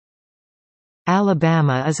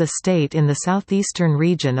Alabama is a state in the southeastern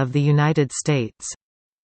region of the United States.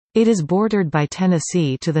 It is bordered by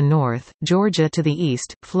Tennessee to the north, Georgia to the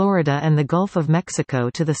east, Florida and the Gulf of Mexico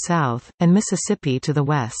to the south, and Mississippi to the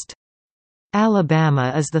west.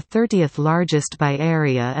 Alabama is the 30th largest by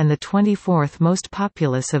area and the 24th most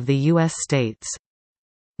populous of the U.S. states.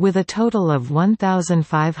 With a total of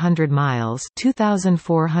 1,500 miles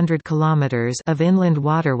 (2,400 kilometers) of inland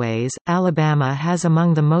waterways, Alabama has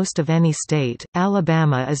among the most of any state.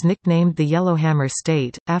 Alabama is nicknamed the Yellowhammer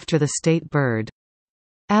State, after the state bird.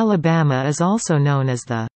 Alabama is also known as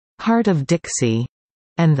the Heart of Dixie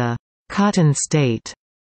and the Cotton State.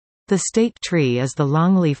 The state tree is the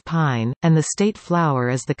longleaf pine, and the state flower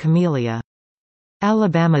is the camellia.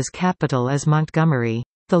 Alabama's capital is Montgomery.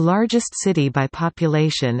 The largest city by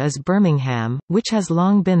population is Birmingham, which has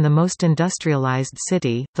long been the most industrialized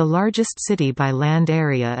city. The largest city by land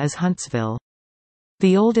area is Huntsville.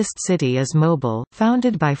 The oldest city is Mobile,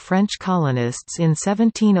 founded by French colonists in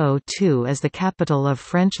 1702 as the capital of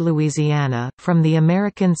French Louisiana. From the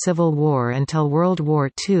American Civil War until World War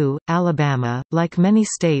II, Alabama, like many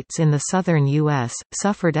states in the southern U.S.,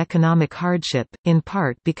 suffered economic hardship, in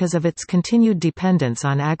part because of its continued dependence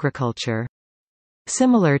on agriculture.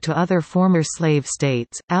 Similar to other former slave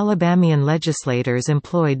states, Alabamian legislators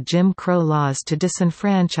employed Jim Crow laws to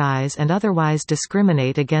disenfranchise and otherwise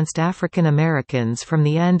discriminate against African Americans from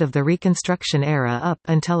the end of the Reconstruction era up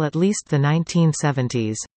until at least the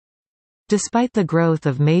 1970s. Despite the growth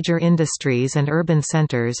of major industries and urban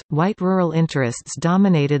centers, white rural interests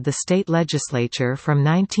dominated the state legislature from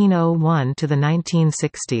 1901 to the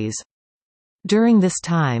 1960s. During this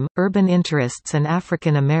time, urban interests and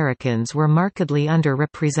African Americans were markedly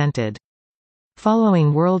underrepresented.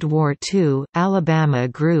 Following World War II, Alabama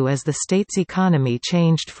grew as the state's economy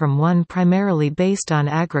changed from one primarily based on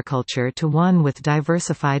agriculture to one with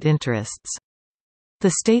diversified interests.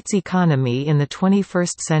 The state's economy in the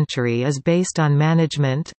 21st century is based on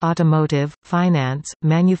management, automotive, finance,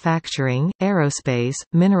 manufacturing, aerospace,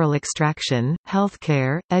 mineral extraction,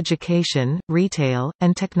 healthcare, education, retail,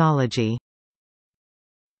 and technology.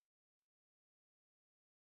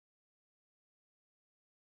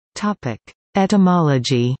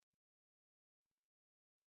 Etymology.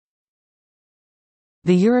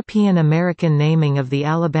 The European American naming of the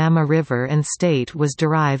Alabama River and state was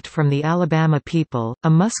derived from the Alabama people,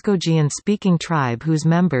 a Muskogean-speaking tribe whose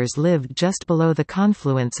members lived just below the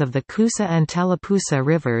confluence of the Coosa and Tallapoosa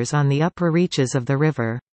rivers on the upper reaches of the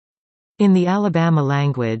river. In the Alabama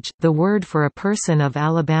language, the word for a person of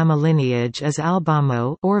Alabama lineage is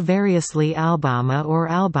Albamo, or variously Albama or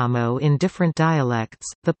Albamo in different dialects.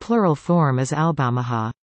 The plural form is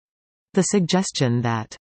Albamaha. The suggestion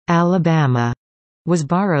that Alabama was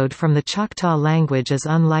borrowed from the Choctaw language is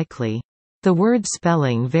unlikely. The word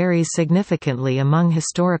spelling varies significantly among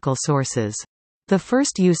historical sources. The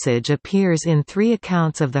first usage appears in three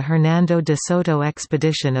accounts of the Hernando de Soto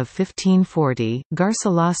expedition of 1540.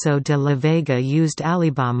 Garcilaso de la Vega used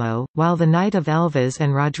Alibamo, while the Knight of Elvas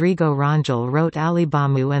and Rodrigo Rangel wrote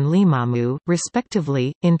Alibamu and Limamu,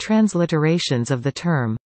 respectively, in transliterations of the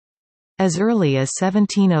term. As early as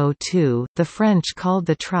 1702, the French called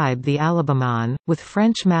the tribe the Alabamon, with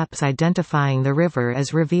French maps identifying the river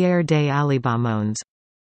as Rivière des Alibamons.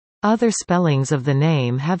 Other spellings of the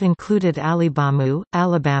name have included Alibamu,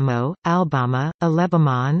 Alabamo, Albama,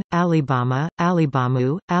 Alebamon, Alibama,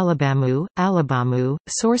 Alibamu, Alabamu, Alabamu.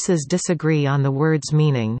 Sources disagree on the word's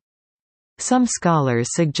meaning. Some scholars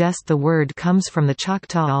suggest the word comes from the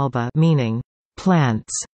Choctaw alba, meaning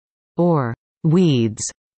plants or weeds,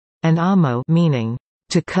 and amo, meaning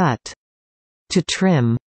to cut, to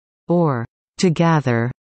trim, or to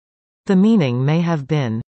gather. The meaning may have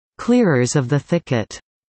been clearers of the thicket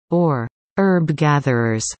or herb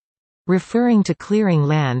gatherers, referring to clearing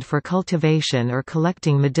land for cultivation or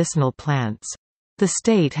collecting medicinal plants. The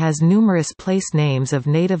state has numerous place names of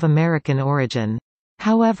Native American origin.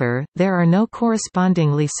 However, there are no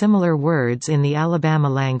correspondingly similar words in the Alabama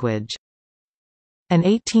language. An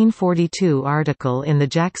 1842 article in the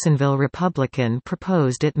Jacksonville Republican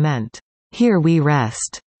proposed it meant, "Here we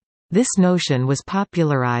rest." This notion was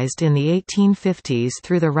popularized in the 1850s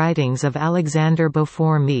through the writings of Alexander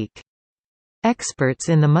Beaufort Meek. Experts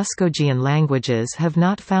in the Muskogean languages have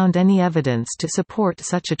not found any evidence to support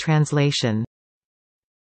such a translation.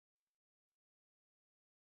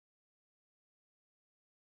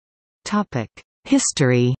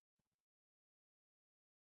 History.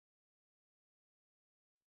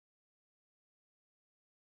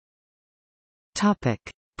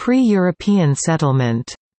 Pre-European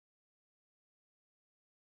settlement.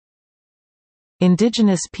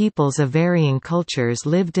 Indigenous peoples of varying cultures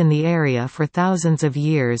lived in the area for thousands of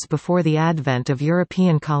years before the advent of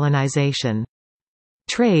European colonization.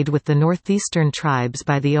 Trade with the northeastern tribes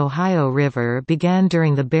by the Ohio River began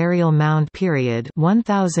during the Burial Mound period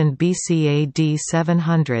 1000 BC AD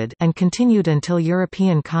 700 and continued until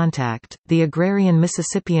European contact. The agrarian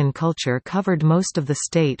Mississippian culture covered most of the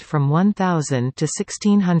state from 1000 to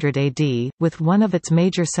 1600 AD, with one of its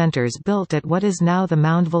major centers built at what is now the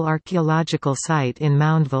Moundville Archaeological Site in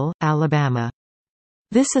Moundville, Alabama.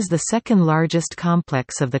 This is the second largest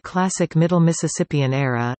complex of the classic Middle Mississippian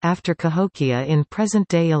era, after Cahokia in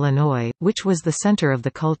present-day Illinois, which was the center of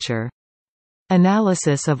the culture.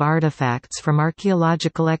 Analysis of artifacts from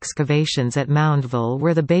archaeological excavations at Moundville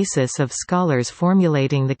were the basis of scholars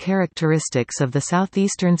formulating the characteristics of the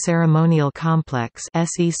Southeastern Ceremonial Complex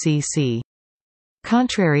 (SECC).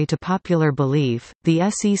 Contrary to popular belief, the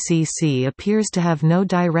SECC appears to have no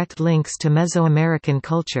direct links to Mesoamerican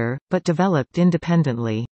culture, but developed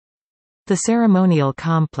independently. The ceremonial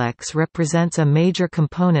complex represents a major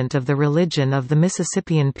component of the religion of the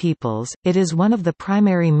Mississippian peoples. It is one of the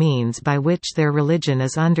primary means by which their religion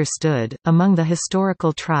is understood. Among the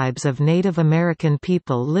historical tribes of Native American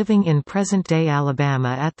people living in present-day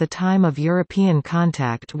Alabama at the time of European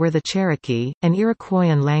contact were the Cherokee, an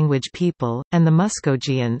Iroquoian language people, and the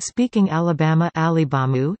Muskogean speaking Alabama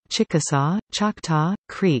Alibamu, Chickasaw, Choctaw,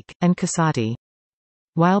 Creek, and Cosaty.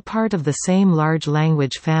 While part of the same large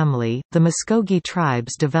language family, the Muskogee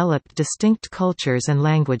tribes developed distinct cultures and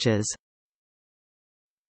languages.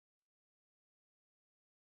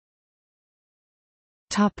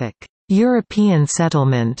 European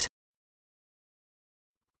settlement.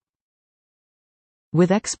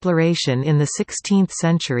 With exploration in the 16th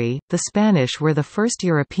century, the Spanish were the first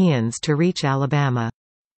Europeans to reach Alabama.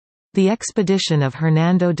 The expedition of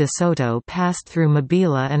Hernando de Soto passed through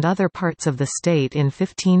Mobila and other parts of the state in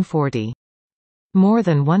 1540. More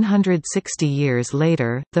than 160 years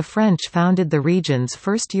later, the French founded the region's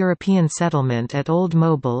first European settlement at Old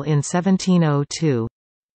Mobile in 1702.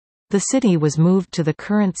 The city was moved to the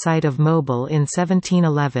current site of Mobile in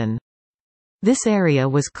 1711. This area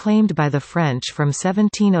was claimed by the French from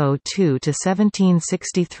 1702 to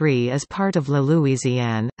 1763 as part of La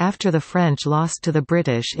Louisiane. After the French lost to the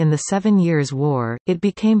British in the 7 Years' War, it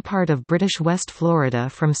became part of British West Florida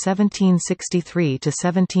from 1763 to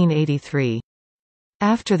 1783.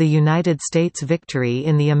 After the United States' victory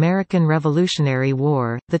in the American Revolutionary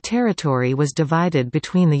War, the territory was divided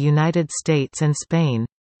between the United States and Spain.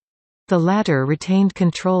 The latter retained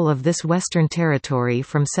control of this western territory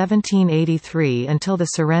from 1783 until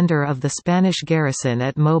the surrender of the Spanish garrison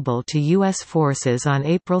at Mobile to U.S. forces on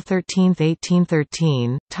April 13,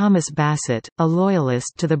 1813. Thomas Bassett, a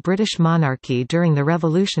loyalist to the British monarchy during the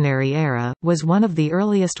Revolutionary era, was one of the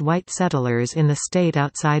earliest white settlers in the state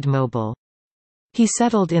outside Mobile. He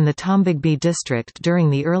settled in the Tombigbee district during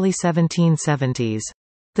the early 1770s.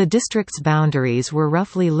 The district's boundaries were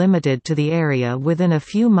roughly limited to the area within a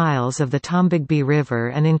few miles of the Tombigbee River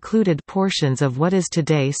and included portions of what is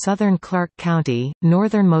today southern Clark County,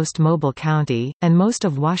 northernmost Mobile County, and most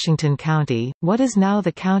of Washington County. What is now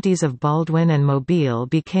the counties of Baldwin and Mobile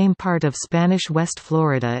became part of Spanish West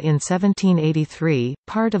Florida in 1783,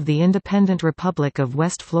 part of the independent Republic of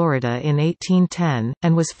West Florida in 1810,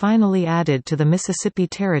 and was finally added to the Mississippi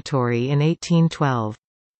Territory in 1812.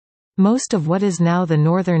 Most of what is now the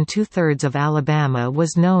northern two-thirds of Alabama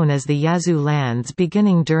was known as the Yazoo lands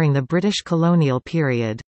beginning during the British colonial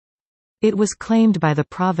period. It was claimed by the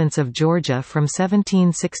province of Georgia from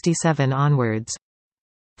 1767 onwards.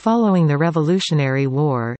 Following the Revolutionary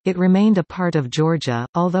War, it remained a part of Georgia,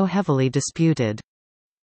 although heavily disputed.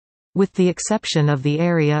 With the exception of the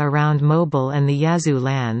area around Mobile and the Yazoo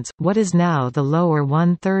lands, what is now the lower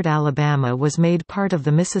one-third Alabama was made part of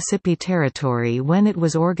the Mississippi Territory when it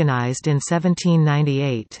was organized in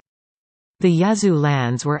 1798. The Yazoo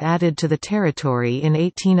lands were added to the territory in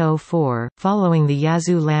 1804, following the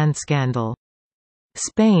Yazoo land scandal.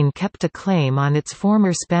 Spain kept a claim on its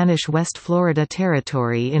former Spanish West Florida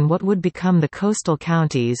territory in what would become the coastal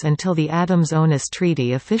counties until the Adams-Onis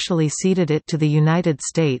Treaty officially ceded it to the United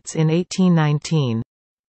States in 1819.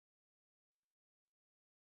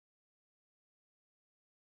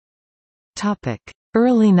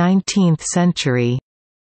 Early 19th century.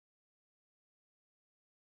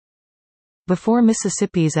 Before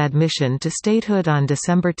Mississippi's admission to statehood on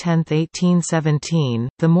December 10, 1817,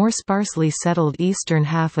 the more sparsely settled eastern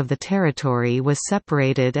half of the territory was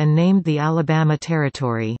separated and named the Alabama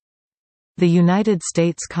Territory. The United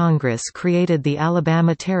States Congress created the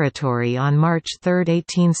Alabama Territory on March 3,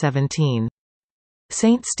 1817.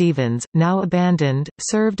 St. Stephen's, now abandoned,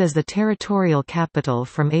 served as the territorial capital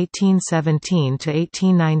from 1817 to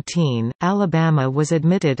 1819. Alabama was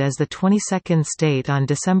admitted as the 22nd state on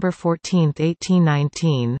December 14,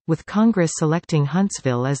 1819, with Congress selecting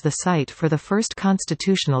Huntsville as the site for the first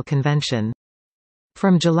constitutional convention.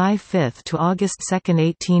 From July 5 to August 2,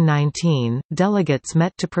 1819, delegates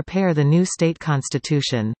met to prepare the new state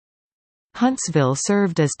constitution. Huntsville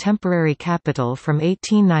served as temporary capital from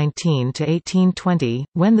 1819 to 1820,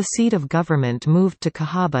 when the seat of government moved to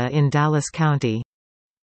Cahaba in Dallas County.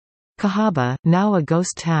 Cahaba, now a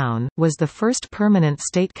ghost town, was the first permanent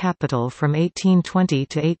state capital from 1820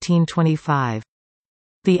 to 1825.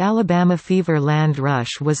 The Alabama Fever land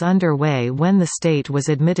rush was underway when the state was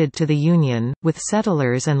admitted to the Union, with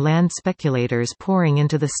settlers and land speculators pouring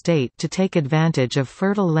into the state to take advantage of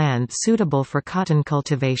fertile land suitable for cotton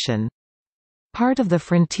cultivation. Part of the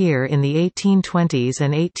frontier in the 1820s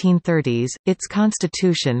and 1830s, its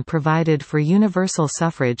constitution provided for universal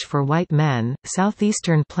suffrage for white men.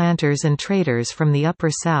 Southeastern planters and traders from the Upper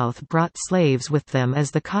South brought slaves with them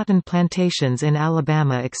as the cotton plantations in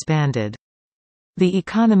Alabama expanded. The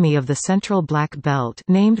economy of the Central Black Belt,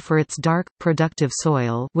 named for its dark, productive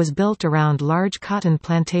soil, was built around large cotton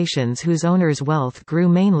plantations whose owners' wealth grew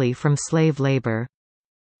mainly from slave labor.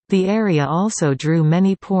 The area also drew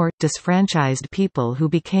many poor, disfranchised people who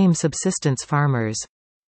became subsistence farmers.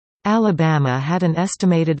 Alabama had an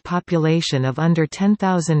estimated population of under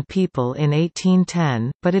 10,000 people in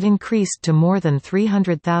 1810, but it increased to more than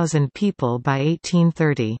 300,000 people by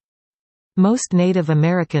 1830. Most Native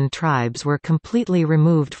American tribes were completely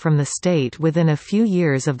removed from the state within a few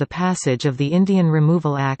years of the passage of the Indian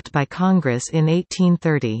Removal Act by Congress in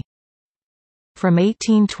 1830. From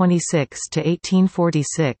 1826 to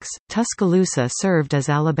 1846, Tuscaloosa served as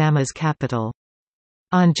Alabama's capital.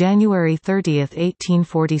 On January 30,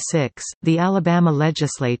 1846, the Alabama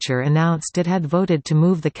legislature announced it had voted to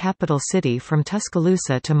move the capital city from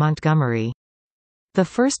Tuscaloosa to Montgomery. The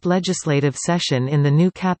first legislative session in the new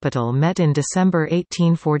capital met in December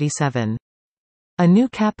 1847. A new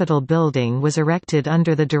Capitol building was erected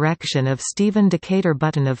under the direction of Stephen Decatur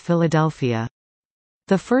Button of Philadelphia.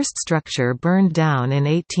 The first structure burned down in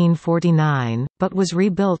 1849, but was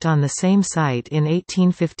rebuilt on the same site in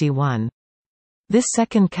 1851. This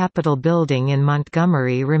second Capitol building in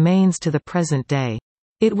Montgomery remains to the present day.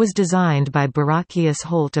 It was designed by Barachius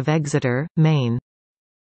Holt of Exeter, Maine.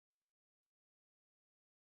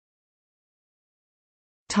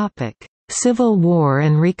 Civil War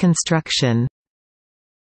and Reconstruction.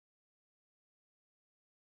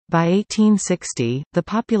 By 1860, the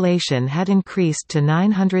population had increased to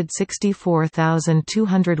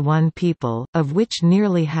 964,201 people, of which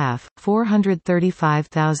nearly half,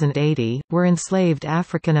 435,080, were enslaved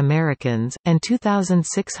African Americans, and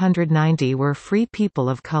 2,690 were free people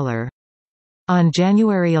of color. On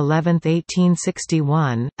January 11,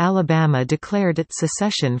 1861, Alabama declared its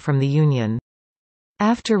secession from the Union.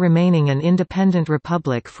 After remaining an independent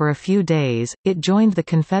republic for a few days, it joined the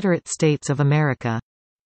Confederate States of America.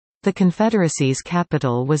 The Confederacy's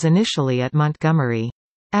capital was initially at Montgomery.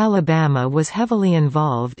 Alabama was heavily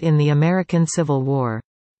involved in the American Civil War.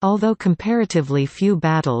 Although comparatively few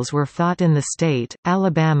battles were fought in the state,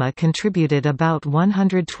 Alabama contributed about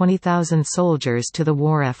 120,000 soldiers to the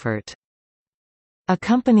war effort. A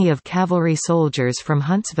company of cavalry soldiers from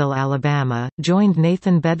Huntsville, Alabama, joined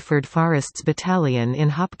Nathan Bedford Forrest's battalion in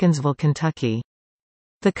Hopkinsville, Kentucky.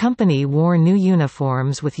 The company wore new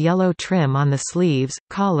uniforms with yellow trim on the sleeves,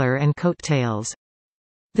 collar and coat tails.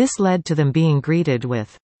 This led to them being greeted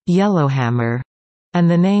with "Yellowhammer,"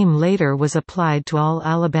 and the name later was applied to all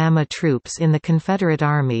Alabama troops in the Confederate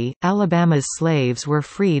Army. Alabama's slaves were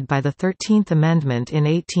freed by the 13th Amendment in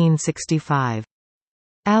 1865.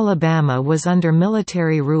 Alabama was under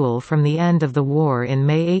military rule from the end of the war in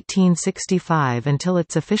May 1865 until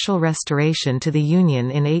its official restoration to the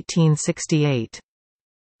Union in 1868.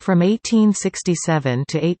 From 1867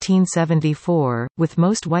 to 1874, with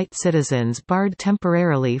most white citizens barred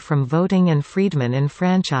temporarily from voting and freedmen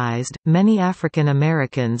enfranchised, many African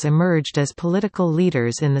Americans emerged as political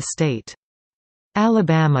leaders in the state.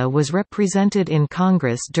 Alabama was represented in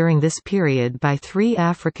Congress during this period by three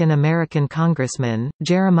African American congressmen,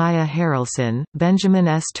 Jeremiah Harrelson, Benjamin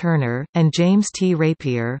S. Turner, and James T.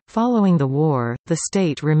 Rapier. Following the war, the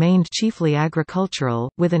state remained chiefly agricultural,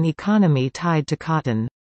 with an economy tied to cotton.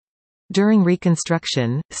 During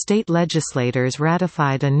Reconstruction, state legislators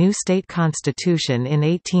ratified a new state constitution in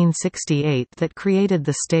 1868 that created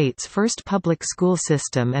the state's first public school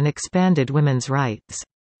system and expanded women's rights.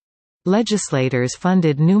 Legislators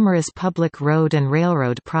funded numerous public road and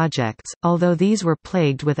railroad projects, although these were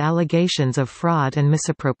plagued with allegations of fraud and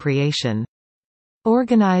misappropriation.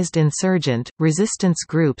 Organized insurgent, resistance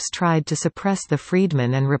groups tried to suppress the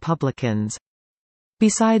freedmen and Republicans.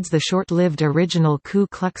 Besides the short-lived original Ku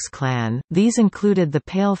Klux Klan, these included the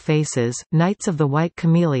Pale Faces, Knights of the White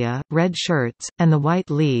Camellia, Red Shirts, and the White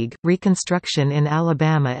League. Reconstruction in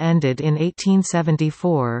Alabama ended in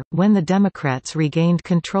 1874, when the Democrats regained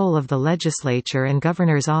control of the legislature and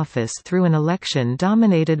governor's office through an election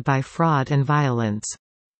dominated by fraud and violence.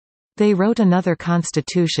 They wrote another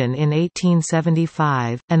constitution in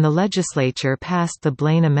 1875, and the legislature passed the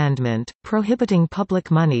Blaine Amendment, prohibiting public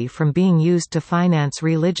money from being used to finance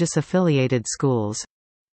religious-affiliated schools.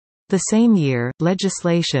 The same year,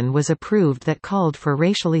 legislation was approved that called for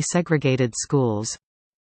racially segregated schools.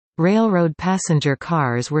 Railroad passenger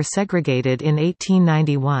cars were segregated in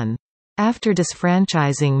 1891. After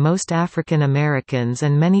disfranchising most African Americans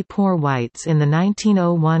and many poor whites in the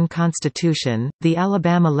 1901 Constitution, the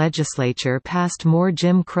Alabama legislature passed more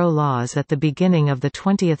Jim Crow laws at the beginning of the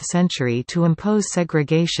 20th century to impose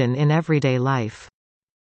segregation in everyday life.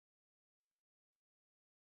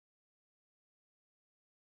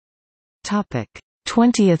 Topic: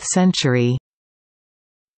 20th century.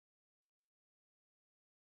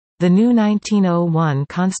 The new 1901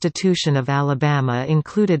 Constitution of Alabama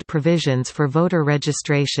included provisions for voter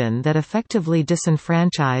registration that effectively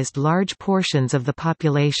disenfranchised large portions of the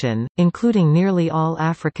population, including nearly all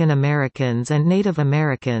African Americans and Native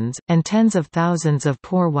Americans, and tens of thousands of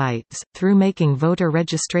poor whites, through making voter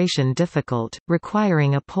registration difficult,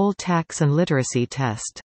 requiring a poll tax and literacy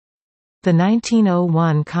test. The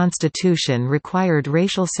 1901 Constitution required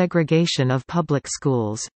racial segregation of public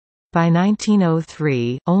schools. By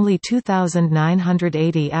 1903, only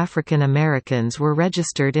 2,980 African Americans were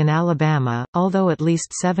registered in Alabama, although at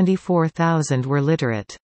least 74,000 were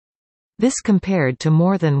literate. This compared to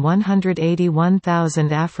more than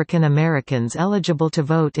 181,000 African Americans eligible to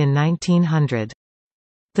vote in 1900.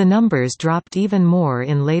 The numbers dropped even more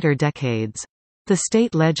in later decades. The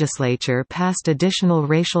state legislature passed additional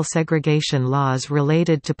racial segregation laws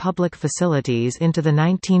related to public facilities into the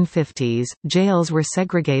 1950s. Jails were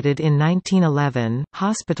segregated in 1911,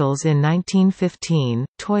 hospitals in 1915,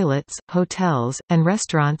 toilets, hotels, and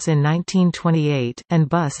restaurants in 1928, and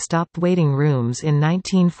bus stop waiting rooms in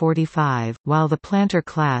 1945. While the planter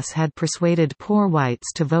class had persuaded poor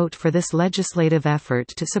whites to vote for this legislative effort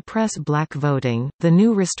to suppress black voting, the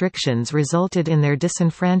new restrictions resulted in their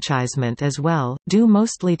disenfranchisement as well, due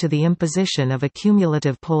mostly to the imposition of a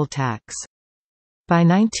cumulative poll tax. By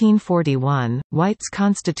 1941, whites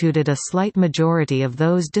constituted a slight majority of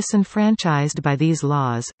those disenfranchised by these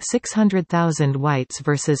laws, 600,000 whites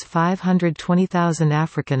versus 520,000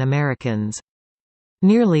 African Americans.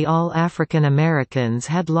 Nearly all African Americans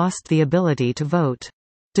had lost the ability to vote.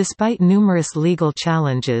 Despite numerous legal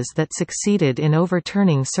challenges that succeeded in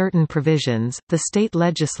overturning certain provisions, the state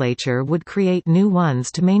legislature would create new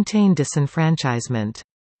ones to maintain disenfranchisement.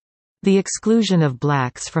 The exclusion of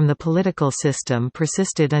blacks from the political system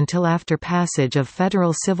persisted until after passage of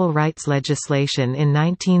federal civil rights legislation in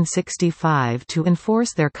 1965 to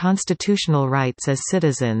enforce their constitutional rights as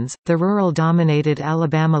citizens. The rural-dominated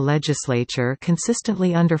Alabama legislature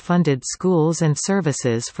consistently underfunded schools and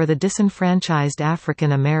services for the disenfranchised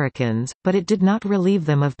African Americans, but it did not relieve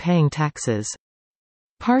them of paying taxes.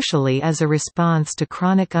 Partially as a response to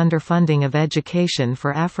chronic underfunding of education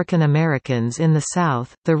for African Americans in the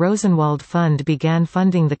South, the Rosenwald Fund began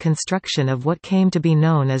funding the construction of what came to be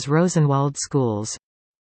known as Rosenwald schools.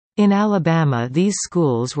 In Alabama, these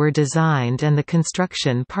schools were designed and the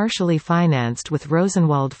construction partially financed with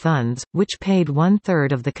Rosenwald funds, which paid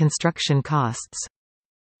one-third of the construction costs.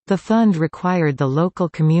 The fund required the local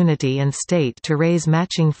community and state to raise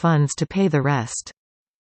matching funds to pay the rest.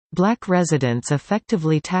 Black residents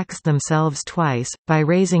effectively taxed themselves twice, by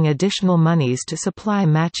raising additional monies to supply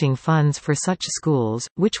matching funds for such schools,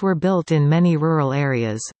 which were built in many rural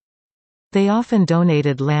areas. They often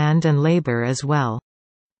donated land and labor as well.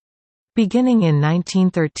 Beginning in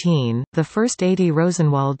 1913, the first 80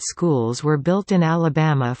 Rosenwald schools were built in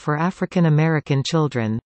Alabama for African American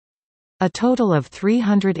children. A total of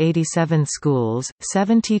 387 schools,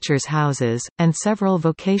 7 teachers' houses, and several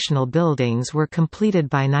vocational buildings were completed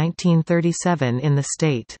by 1937 in the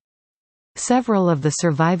state. Several of the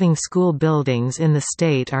surviving school buildings in the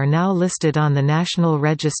state are now listed on the National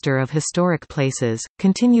Register of Historic Places.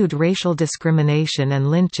 Continued racial discrimination and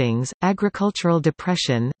lynchings, agricultural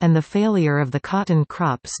depression, and the failure of the cotton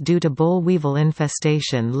crops due to boll weevil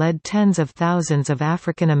infestation led tens of thousands of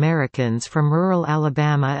African Americans from rural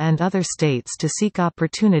Alabama and other states to seek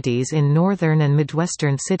opportunities in northern and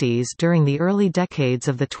midwestern cities during the early decades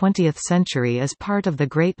of the 20th century as part of the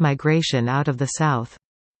Great Migration out of the South.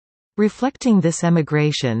 Reflecting this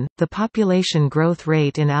emigration, the population growth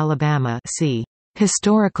rate in Alabama, see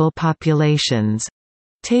historical populations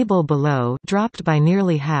table below, dropped by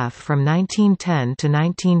nearly half from 1910 to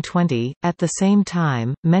 1920. At the same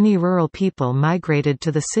time, many rural people migrated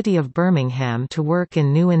to the city of Birmingham to work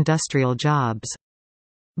in new industrial jobs.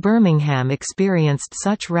 Birmingham experienced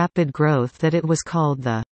such rapid growth that it was called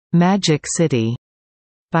the Magic City.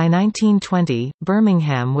 By 1920,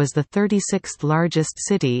 Birmingham was the 36th largest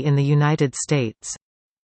city in the United States.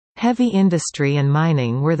 Heavy industry and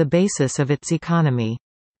mining were the basis of its economy.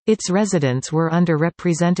 Its residents were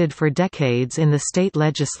underrepresented for decades in the state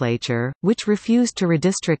legislature, which refused to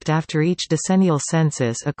redistrict after each decennial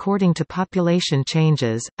census according to population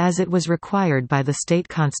changes, as it was required by the state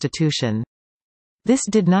constitution. This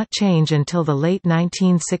did not change until the late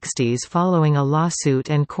 1960s following a lawsuit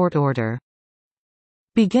and court order.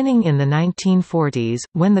 Beginning in the 1940s,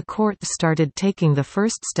 when the courts started taking the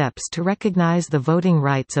first steps to recognize the voting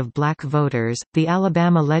rights of black voters, the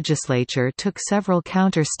Alabama legislature took several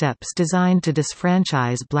counter-steps designed to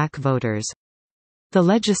disfranchise black voters. The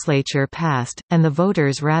legislature passed, and the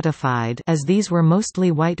voters ratified, as these were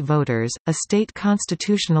mostly white voters, a state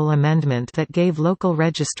constitutional amendment that gave local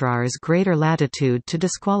registrars greater latitude to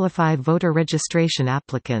disqualify voter registration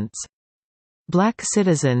applicants. Black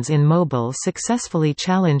citizens in Mobile successfully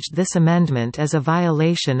challenged this amendment as a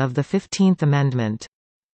violation of the 15th Amendment.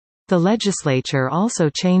 The legislature also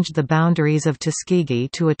changed the boundaries of Tuskegee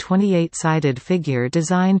to a 28-sided figure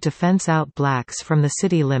designed to fence out blacks from the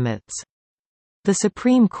city limits. The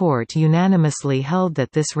Supreme Court unanimously held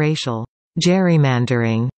that this racial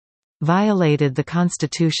gerrymandering violated the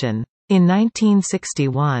Constitution. In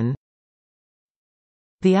 1961,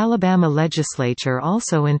 the Alabama legislature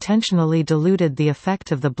also intentionally diluted the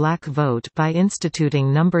effect of the black vote by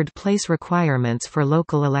instituting numbered place requirements for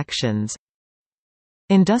local elections.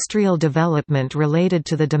 Industrial development related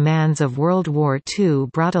to the demands of World War II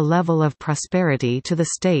brought a level of prosperity to the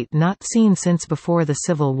state not seen since before the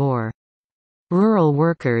Civil War. Rural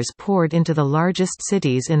workers poured into the largest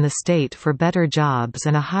cities in the state for better jobs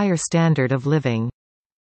and a higher standard of living.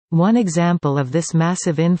 One example of this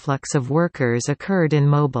massive influx of workers occurred in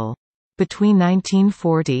Mobile. Between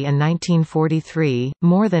 1940 and 1943,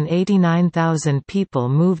 more than 89,000 people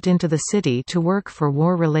moved into the city to work for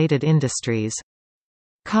war-related industries.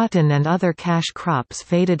 Cotton and other cash crops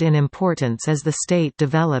faded in importance as the state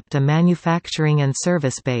developed a manufacturing and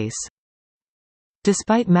service base.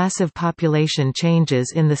 Despite massive population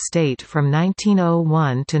changes in the state from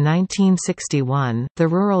 1901 to 1961, the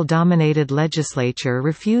rural-dominated legislature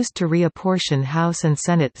refused to reapportion House and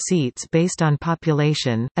Senate seats based on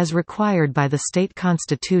population, as required by the state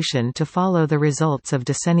constitution to follow the results of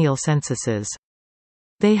decennial censuses.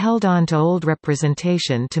 They held on to old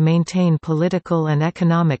representation to maintain political and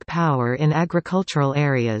economic power in agricultural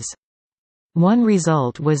areas. One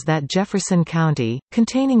result was that Jefferson County,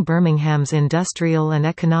 containing Birmingham's industrial and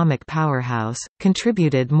economic powerhouse,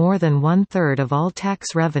 contributed more than one-third of all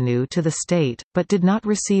tax revenue to the state, but did not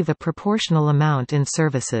receive a proportional amount in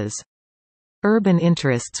services. Urban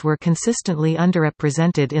interests were consistently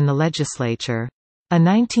underrepresented in the legislature. A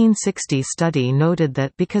 1960 study noted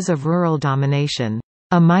that because of rural domination,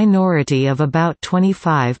 a minority of about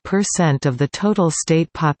 25% of the total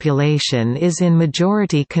state population is in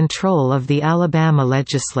majority control of the Alabama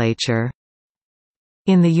legislature.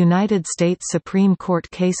 In the United States Supreme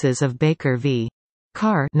Court cases of Baker v.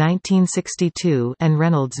 Carr (1962) and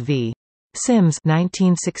Reynolds v. Sims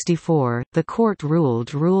 (1964), the court ruled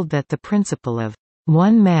that the principle of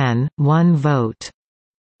one man, one vote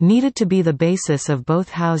needed to be the basis of both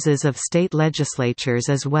houses of state legislatures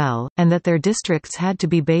as well, and that their districts had to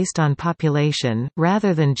be based on population,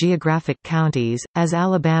 rather than geographic counties, as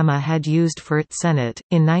Alabama had used for its Senate.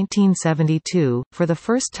 In 1972, for the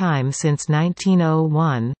first time since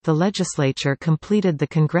 1901, the legislature completed the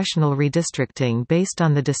congressional redistricting based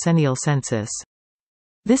on the decennial census.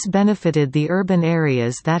 This benefited the urban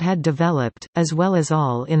areas that had developed, as well as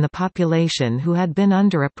all in the population who had been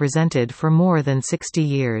underrepresented for more than 60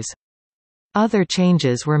 years. Other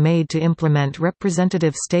changes were made to implement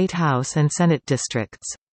representative state House and Senate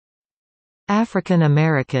districts. African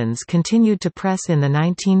Americans continued to press in the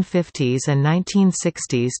 1950s and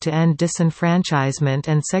 1960s to end disenfranchisement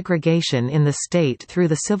and segregation in the state through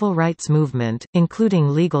the civil rights movement, including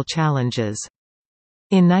legal challenges.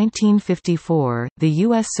 In 1954, the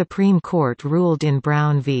U.S. Supreme Court ruled in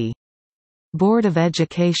Brown v. Board of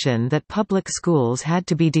Education that public schools had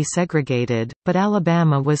to be desegregated, but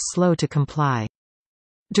Alabama was slow to comply.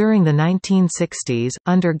 During the 1960s,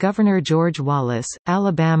 under Governor George Wallace,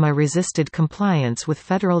 Alabama resisted compliance with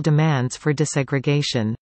federal demands for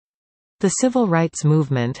desegregation. The civil rights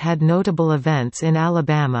movement had notable events in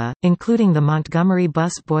Alabama, including the Montgomery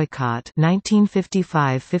bus boycott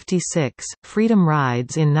 1955–56, Freedom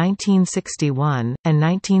Rides in 1961, and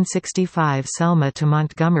 1965 Selma to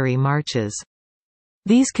Montgomery marches.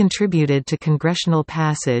 These contributed to congressional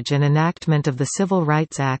passage and enactment of the Civil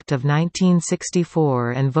Rights Act of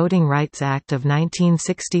 1964 and Voting Rights Act of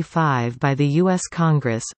 1965 by the U.S.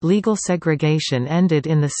 Congress. Legal segregation ended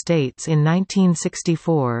in the states in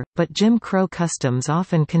 1964, but Jim Crow customs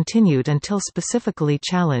often continued until specifically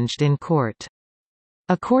challenged in court.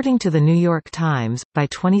 According to the New York Times, by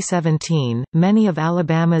 2017, many of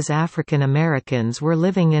Alabama's African Americans were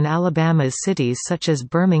living in Alabama's cities such as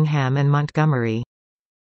Birmingham and Montgomery.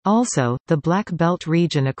 Also, the Black Belt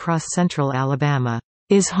region across central Alabama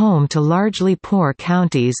is home to largely poor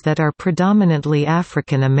counties that are predominantly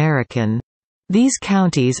African American. These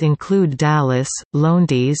counties include Dallas,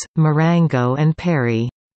 Lowndes, Marengo and Perry.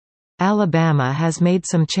 Alabama has made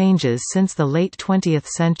some changes since the late 20th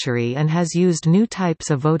century and has used new types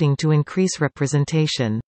of voting to increase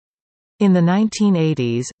representation. In the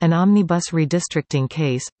 1980s, an omnibus redistricting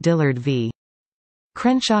case, Dillard v.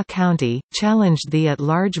 Crenshaw County, challenged the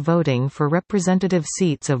at-large voting for representative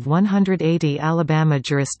seats of 180 Alabama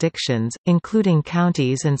jurisdictions, including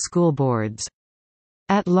counties and school boards.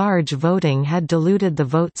 At-large voting had diluted the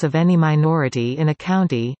votes of any minority in a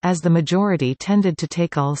county, as the majority tended to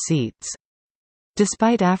take all seats.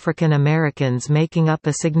 Despite African Americans making up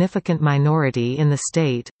a significant minority in the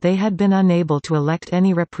state, they had been unable to elect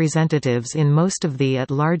any representatives in most of the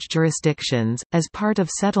at-large jurisdictions. As part of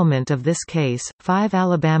settlement of this case, 5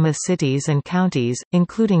 Alabama cities and counties,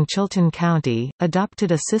 including Chilton County,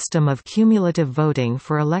 adopted a system of cumulative voting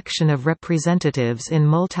for election of representatives in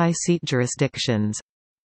multi-seat jurisdictions.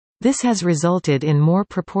 This has resulted in more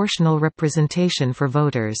proportional representation for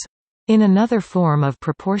voters. In another form of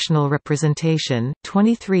proportional representation,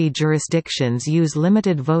 23 jurisdictions use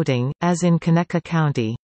limited voting, as in Conecuh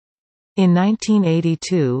County. In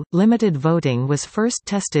 1982, limited voting was first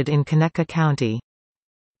tested in Conecuh County.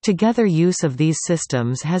 Together, use of these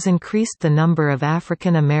systems has increased the number of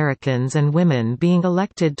African Americans and women being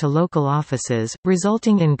elected to local offices,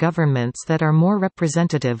 resulting in governments that are more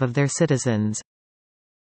representative of their citizens.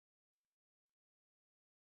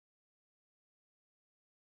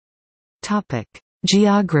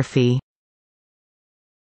 Geography.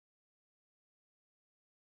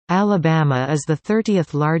 Alabama is the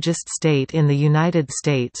 30th largest state in the United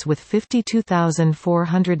States with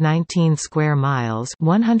 52,419 square miles,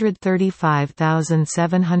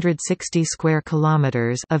 135,760 square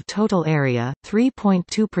kilometers of total area.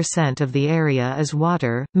 3.2% of the area is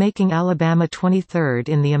water, making Alabama 23rd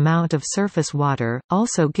in the amount of surface water,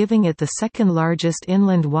 also giving it the second largest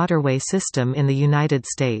inland waterway system in the United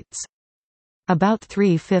States. About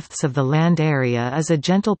 3/5 of the land area is a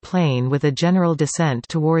gentle plain with a general descent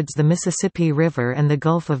towards the Mississippi River and the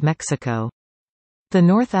Gulf of Mexico. The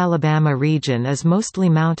North Alabama region is mostly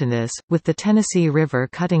mountainous, with the Tennessee River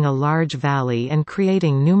cutting a large valley and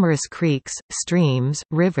creating numerous creeks, streams,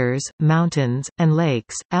 rivers, mountains, and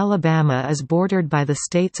lakes. Alabama is bordered by the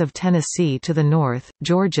states of Tennessee to the north,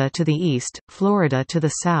 Georgia to the east, Florida to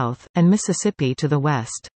the south, and Mississippi to the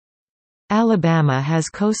west. Alabama has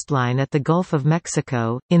coastline at the Gulf of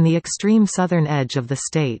Mexico, in the extreme southern edge of the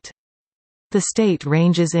state. The state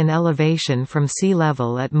ranges in elevation from sea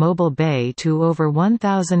level at Mobile Bay to over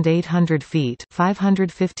 1,800 feet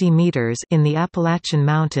 (550 meters) in the Appalachian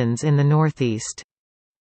Mountains in the northeast.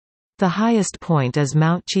 The highest point is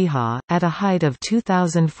Mount Cheaha, at a height of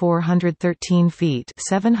 2,413 feet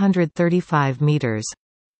 (735 meters).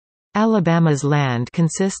 Alabama's land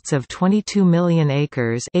consists of 22 million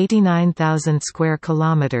acres (89,000 square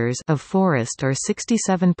kilometers) of forest or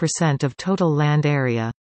 67% of total land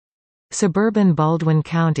area. Suburban Baldwin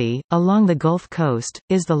County, along the Gulf Coast,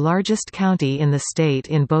 is the largest county in the state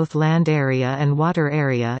in both land area and water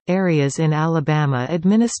area. Areas in Alabama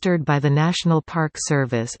administered by the National Park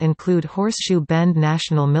Service include Horseshoe Bend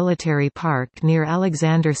National Military Park near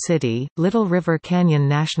Alexander City, Little River Canyon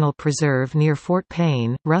National Preserve near Fort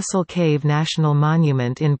Payne, Russell Cave National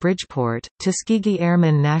Monument in Bridgeport, Tuskegee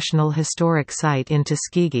Airmen National Historic Site in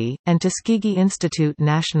Tuskegee, and Tuskegee Institute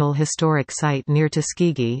National Historic Site near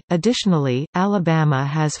Tuskegee. Additionally, Alabama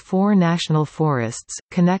has 4 national forests: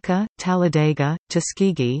 Conecuh, Talladega,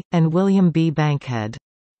 Tuskegee, and William B. Bankhead.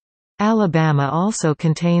 Alabama also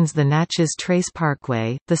contains the Natchez Trace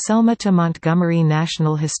Parkway, the Selma to Montgomery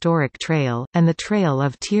National Historic Trail, and the Trail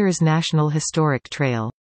of Tears National Historic Trail.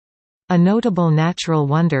 A notable natural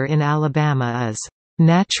wonder in Alabama is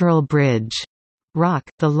Natural Bridge Rock,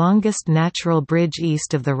 the longest natural bridge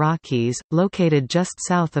east of the Rockies, located just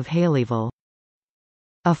south of Haleyville.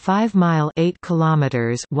 A 5-mile (8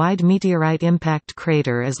 kilometers) wide meteorite impact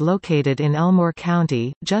crater is located in Elmore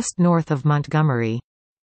County, just north of Montgomery.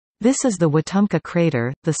 This is the Wetumpka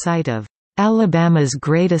crater, the site of Alabama's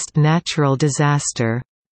greatest natural disaster.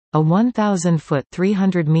 A 1,000-foot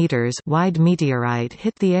 (300 meters) wide meteorite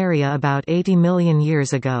hit the area about 80 million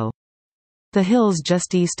years ago. The hills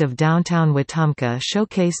just east of downtown Wetumpka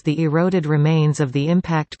showcase the eroded remains of the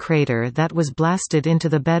impact crater that was blasted into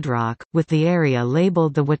the bedrock, with the area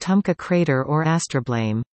labeled the Wetumpka crater or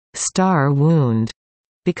astroblame star wound,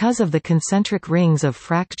 because of the concentric rings of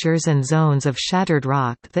fractures and zones of shattered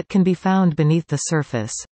rock that can be found beneath the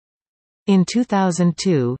surface. In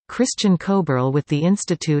 2002, Christian Koberl with the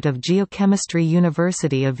Institute of Geochemistry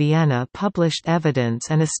University of Vienna published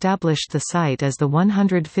evidence and established the site as the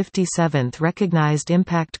 157th recognized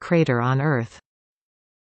impact crater on Earth.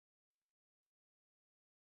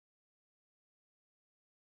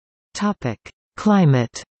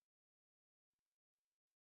 Climate.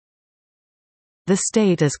 The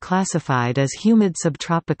state is classified as humid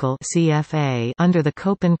subtropical (CFA) under the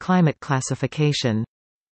Köppen climate classification.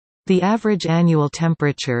 The average annual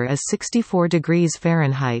temperature is 64 degrees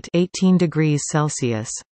Fahrenheit (18 degrees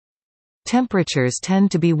Celsius). Temperatures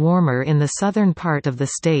tend to be warmer in the southern part of the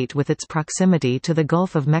state with its proximity to the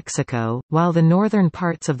Gulf of Mexico, while the northern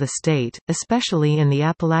parts of the state, especially in the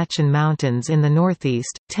Appalachian Mountains in the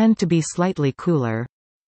northeast, tend to be slightly cooler.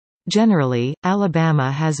 Generally,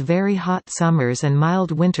 Alabama has very hot summers and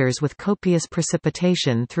mild winters with copious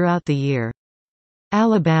precipitation throughout the year.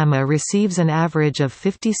 Alabama receives an average of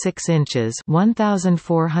 56 inches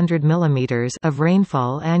 (1,400 millimeters) of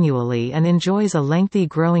rainfall annually and enjoys a lengthy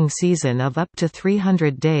growing season of up to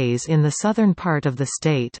 300 days in the southern part of the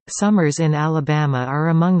state. Summers in Alabama are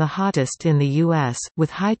among the hottest in the U.S., with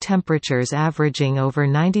high temperatures averaging over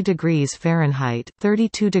 90 degrees Fahrenheit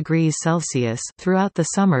 (32 degrees Celsius) throughout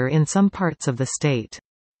the summer in some parts of the state.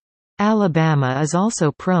 Alabama is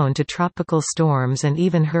also prone to tropical storms and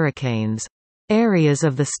even hurricanes. Areas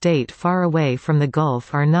of the state far away from the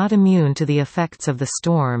Gulf are not immune to the effects of the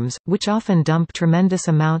storms, which often dump tremendous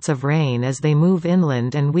amounts of rain as they move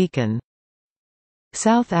inland and weaken.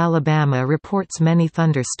 South Alabama reports many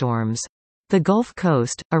thunderstorms. The Gulf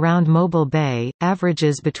Coast, around Mobile Bay,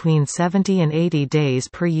 averages between 70 and 80 days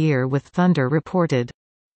per year with thunder reported.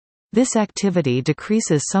 This activity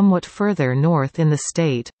decreases somewhat further north in the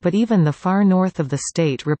state, but even the far north of the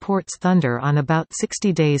state reports thunder on about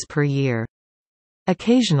 60 days per year.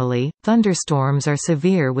 Occasionally, thunderstorms are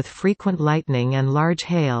severe with frequent lightning and large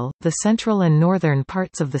hail. The central and northern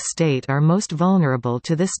parts of the state are most vulnerable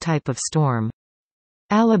to this type of storm.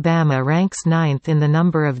 Alabama ranks 9th in the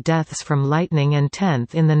number of deaths from lightning and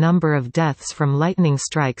 10th in the number of deaths from lightning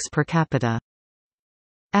strikes per capita.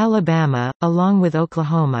 Alabama, along with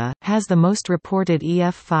Oklahoma, has the most reported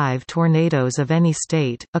EF5 tornadoes of any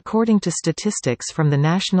state, according to statistics from the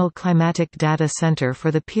National Climatic Data Center for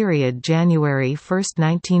the period January 1,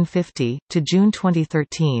 1950, to June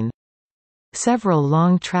 2013. Several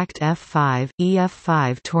long-tracked F5,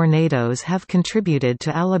 EF5 tornadoes have contributed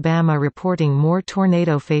to Alabama reporting more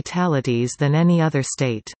tornado fatalities than any other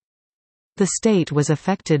state. The state was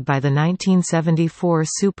affected by the 1974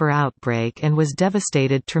 super outbreak and was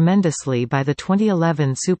devastated tremendously by the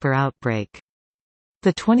 2011 super outbreak.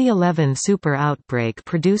 The 2011 super outbreak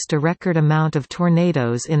produced a record amount of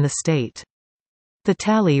tornadoes in the state. The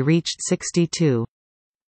tally reached 62.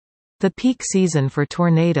 The peak season for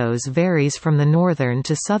tornadoes varies from the northern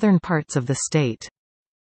to southern parts of the state.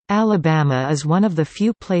 Alabama is one of the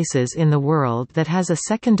few places in the world that has a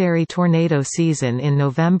secondary tornado season in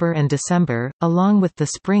November and December, along with the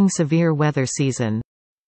spring severe weather season.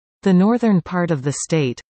 The northern part of the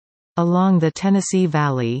state, along the Tennessee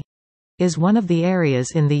Valley, is one of the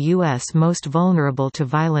areas in the U.S. most vulnerable to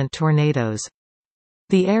violent tornadoes.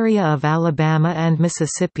 The area of Alabama and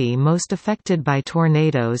Mississippi most affected by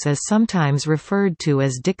tornadoes is sometimes referred to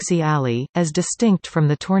as Dixie Alley, as distinct from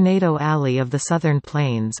the Tornado Alley of the Southern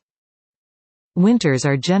Plains. Winters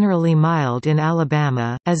are generally mild in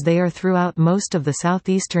Alabama, as they are throughout most of the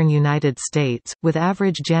southeastern United States, with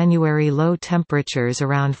average January low temperatures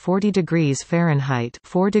around 40 degrees Fahrenheit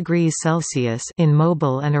 (4 degrees Celsius) in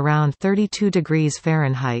Mobile and around 32 degrees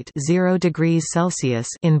Fahrenheit (0 degrees Celsius)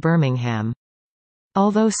 in Birmingham.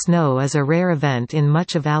 Although snow is a rare event in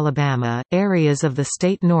much of Alabama, areas of the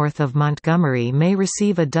state north of Montgomery may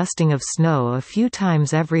receive a dusting of snow a few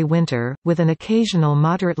times every winter, with an occasional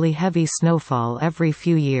moderately heavy snowfall every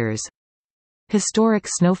few years. Historic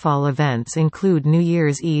snowfall events include New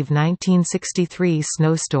Year's Eve 1963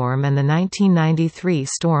 snowstorm and the 1993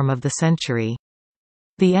 storm of the century.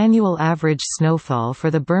 The annual average snowfall for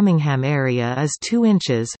the Birmingham area is 2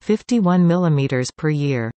 inches (51 millimeters) per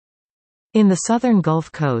year. In the southern Gulf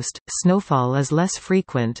Coast, snowfall is less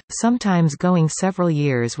frequent, sometimes going several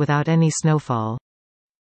years without any snowfall.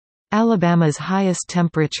 Alabama's highest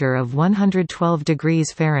temperature of 112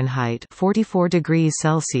 degrees Fahrenheit (44 degrees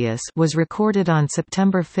Celsius) was recorded on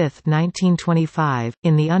September 5, 1925,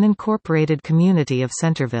 in the unincorporated community of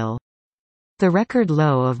Centerville. The record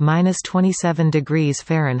low of -27 degrees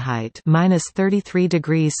Fahrenheit (-33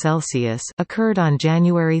 degrees Celsius) occurred on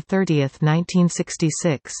January 30,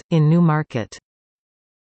 1966, in New Market.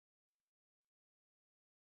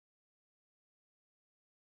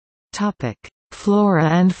 Topic: Flora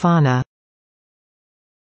and fauna.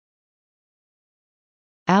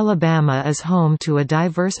 Alabama is home to a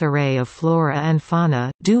diverse array of flora and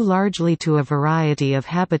fauna, due largely to a variety of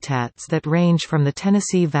habitats that range from the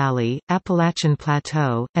Tennessee Valley, Appalachian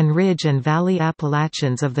Plateau, and Ridge and Valley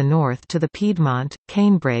Appalachians of the north to the Piedmont,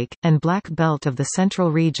 Canebrake, and Black Belt of the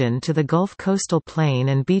central region to the Gulf coastal plain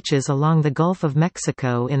and beaches along the Gulf of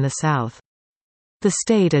Mexico in the south. The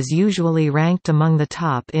state is usually ranked among the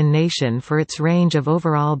top in nation for its range of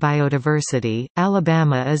overall biodiversity.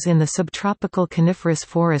 Alabama is in the subtropical coniferous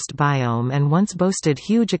forest biome and once boasted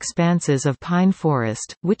huge expanses of pine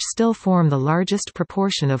forest, which still form the largest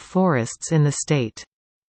proportion of forests in the state.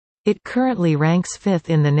 It currently ranks 5th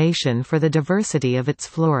in the nation for the diversity of its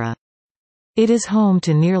flora. It is home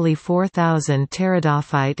to nearly 4,000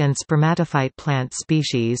 pteridophyte and spermatophyte plant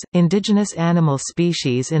species. Indigenous animal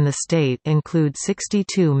species in the state include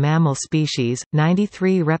 62 mammal species,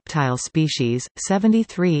 93 reptile species,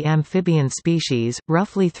 73 amphibian species,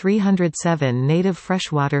 roughly 307 native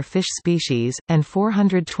freshwater fish species, and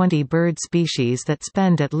 420 bird species that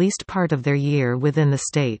spend at least part of their year within the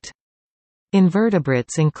state.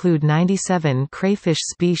 Invertebrates include 97 crayfish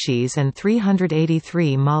species and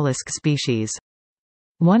 383 mollusk species.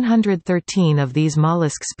 113 of these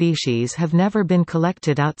mollusk species have never been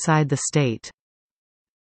collected outside the state.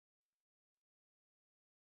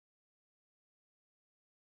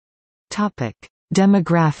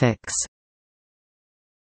 Demographics.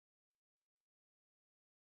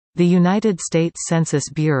 The United States Census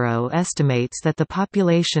Bureau estimates that the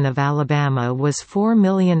population of Alabama was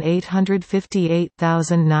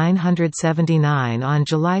 4,858,979 on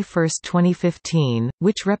July 1, 2015,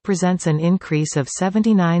 which represents an increase of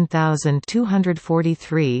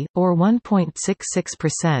 79,243, or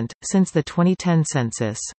 1.66%, since the 2010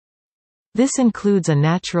 census. This includes a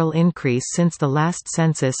natural increase since the last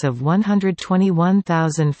census of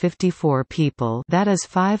 121,054 people, that is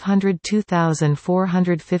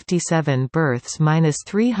 502,457 births minus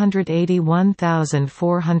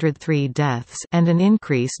 381,403 deaths, and an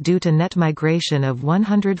increase due to net migration of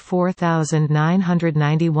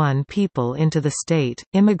 104,991 people into the state.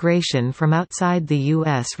 Immigration from outside the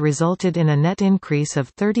U.S. resulted in a net increase of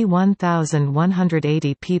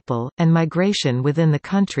 31,180 people, and migration within the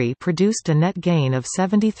country produced a net gain of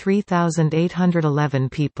 73,811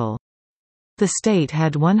 people. The state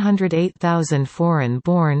had 108,000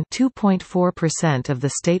 foreign-born, 2.4% of the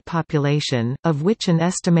state population, of which an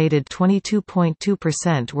estimated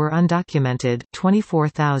 22.2% were undocumented,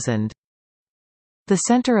 24,000. The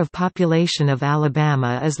center of population of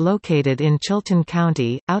Alabama is located in Chilton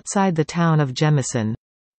County, outside the town of Jemison.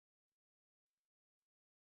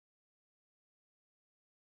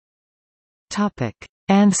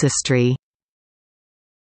 Ancestry.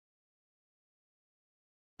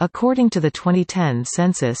 According to the 2010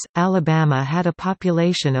 census, Alabama had a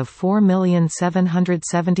population of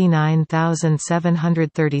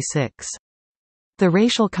 4,779,736. The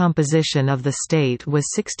racial composition of the state was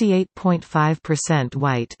 68.5%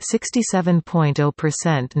 white,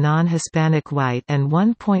 67.0% non-Hispanic white and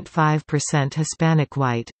 1.5% Hispanic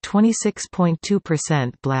white,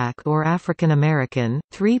 26.2% black or African American,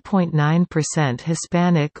 3.9%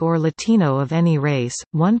 Hispanic or Latino of any race,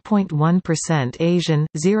 1.1% Asian,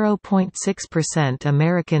 0.6%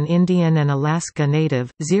 American Indian and Alaska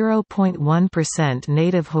Native, 0.1%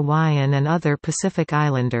 Native Hawaiian and other Pacific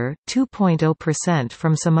Islander, 2.0%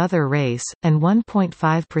 from some other race, and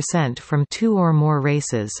 1.5% from two or more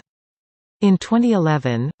races. In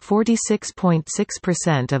 2011,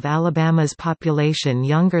 46.6% of Alabama's population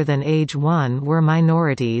younger than age 1 were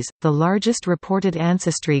minorities. The largest reported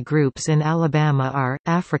ancestry groups in Alabama are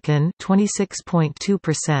African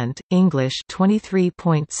 26.2%, English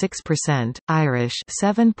 23.6%, Irish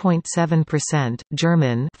 7.7%,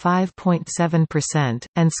 German 5.7%,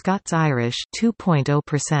 and Scots-Irish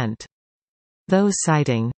 2.0%. Those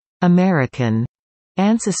citing American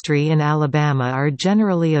ancestry in Alabama are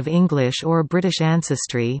generally of English or British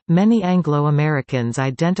ancestry. Many Anglo-Americans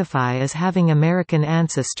identify as having American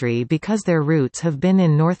ancestry because their roots have been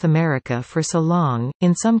in North America for so long,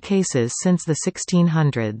 in some cases since the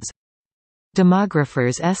 1600s.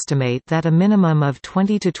 Demographers estimate that a minimum of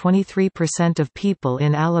 20 to 23% of people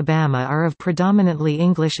in Alabama are of predominantly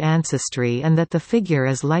English ancestry and that the figure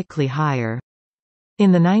is likely higher.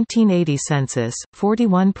 In the 1980 census,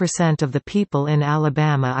 41% of the people in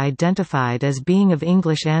Alabama identified as being of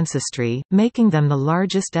English ancestry, making them the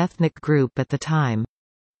largest ethnic group at the time.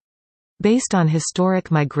 Based on historic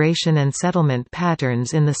migration and settlement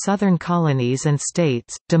patterns in the southern colonies and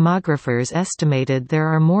states, demographers estimated there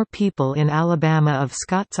are more people in Alabama of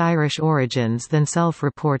Scots-Irish origins than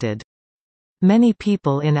self-reported. Many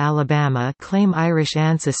people in Alabama claim Irish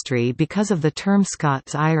ancestry because of the term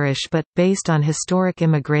Scots-Irish, but, based on historic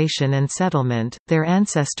immigration and settlement, their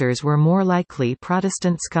ancestors were more likely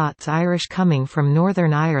Protestant Scots-Irish coming from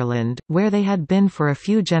Northern Ireland, where they had been for a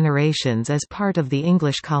few generations as part of the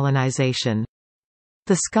English colonization.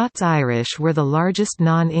 The Scots-Irish were the largest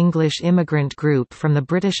non-English immigrant group from the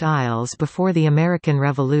British Isles before the American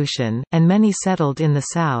Revolution, and many settled in the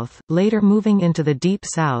South, later moving into the Deep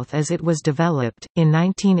South as it was developed. In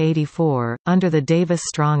 1984, under the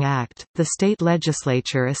Davis-Strong Act, the state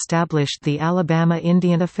legislature established the Alabama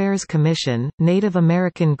Indian Affairs Commission. Native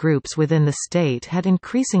American groups within the state had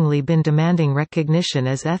increasingly been demanding recognition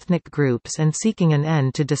as ethnic groups and seeking an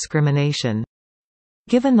end to discrimination.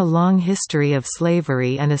 Given the long history of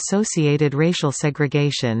slavery and associated racial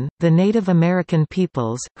segregation, the Native American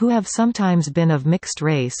peoples, who have sometimes been of mixed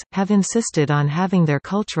race, have insisted on having their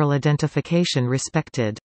cultural identification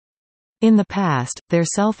respected. In the past, their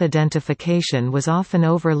self-identification was often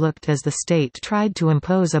overlooked as the state tried to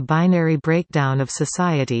impose a binary breakdown of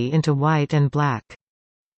society into white and black.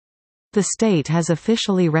 The state has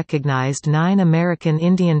officially recognized 9 American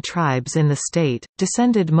Indian tribes in the state,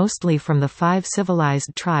 descended mostly from the 5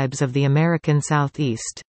 civilized tribes of the American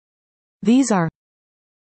Southeast. These are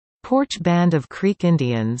Porch Band of Creek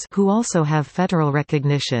Indians, who also have federal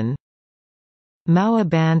recognition, Maua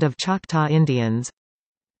Band of Choctaw Indians,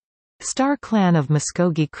 Star Clan of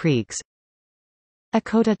Muskogee Creeks,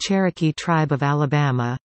 Akota Cherokee Tribe of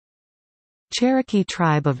Alabama, Cherokee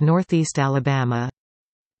Tribe of Northeast Alabama,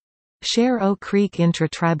 Share Oak Creek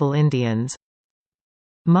Intra-Tribal Indians,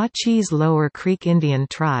 Machis Lower Creek Indian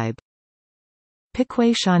Tribe,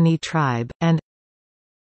 Piqua Shawnee Tribe, and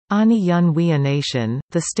Ani Yunwea Nation.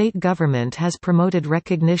 The state government has promoted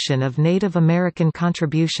recognition of Native American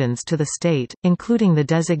contributions to the state, including the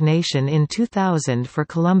designation in 2000 for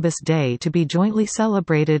Columbus Day to be jointly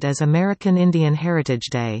celebrated as American Indian Heritage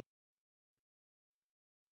Day.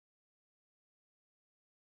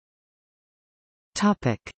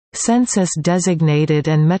 Topic: Census-designated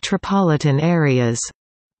and metropolitan areas.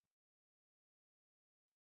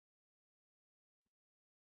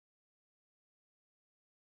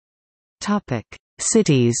 Topic: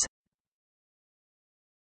 Cities.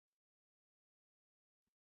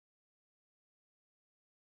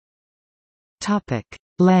 Topic: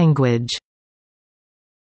 Language.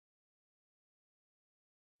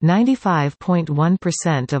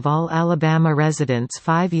 95.1% of all Alabama residents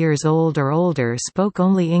 5 years old or older spoke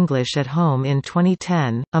only English at home in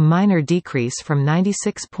 2010, a minor decrease from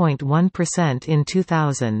 96.1% in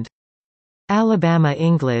 2000. Alabama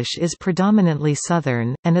English is predominantly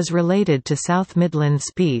Southern, and is related to South Midland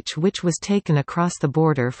speech, which was taken across the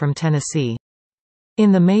border from Tennessee.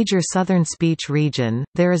 In the major Southern speech region,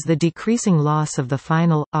 there is the decreasing loss of the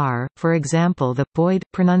final r, for example the Boyd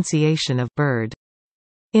pronunciation of bird.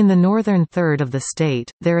 In the northern third of the state,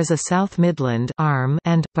 there is a South Midland arm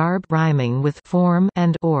and barb rhyming with form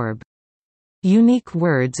and orb. Unique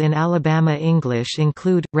words in Alabama English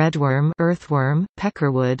include redworm, earthworm,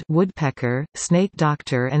 peckerwood, woodpecker, snake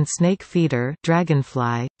doctor and snake feeder,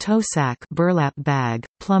 dragonfly, toe sack, burlap bag,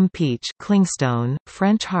 plum peach, clingstone,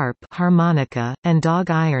 French harp, harmonica, and dog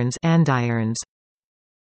irons, andirons.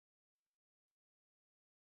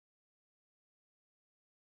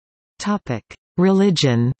 Topic: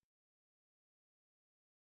 Religion.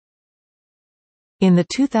 In the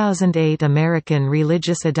 2008 American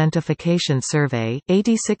Religious Identification Survey,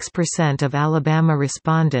 86% of Alabama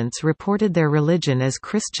respondents reported their religion as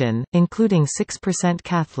Christian, including 6%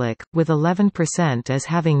 Catholic, with 11% as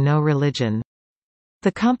having no religion.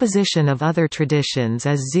 The composition of other traditions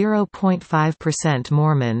is 0.5%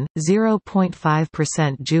 Mormon,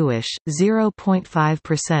 0.5% Jewish,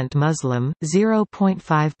 0.5% Muslim,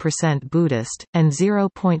 0.5% Buddhist, and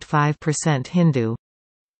 0.5% Hindu.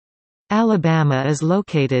 Alabama is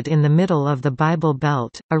located in the middle of the Bible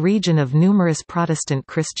Belt, a region of numerous Protestant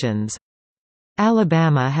Christians.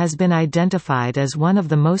 Alabama has been identified as one of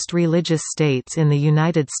the most religious states in the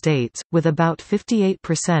United States, with about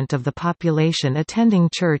 58% of the population attending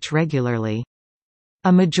church regularly.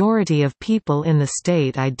 A majority of people in the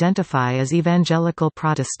state identify as Evangelical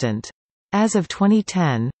Protestant. As of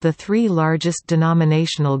 2010, the three largest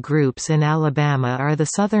denominational groups in Alabama are the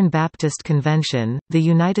Southern Baptist Convention, the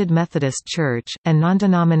United Methodist Church, and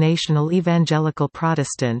non-denominational Evangelical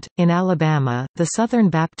Protestant. In Alabama, the Southern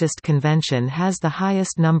Baptist Convention has the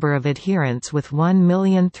highest number of adherents with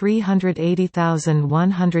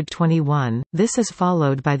 1,380,121. This is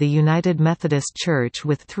followed by the United Methodist Church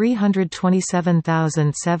with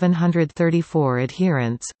 327,734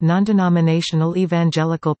 adherents, non-denominational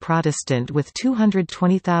Evangelical Protestant with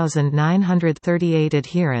 220,938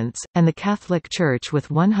 adherents, and the Catholic Church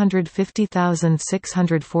with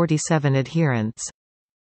 150,647 adherents.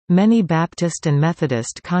 Many Baptist and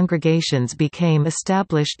Methodist congregations became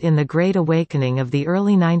established in the Great Awakening of the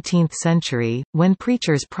early 19th century, when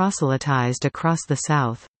preachers proselytized across the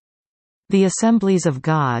South. The Assemblies of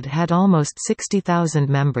God had almost 60,000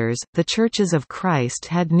 members, the Churches of Christ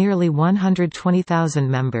had nearly 120,000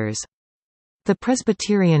 members. The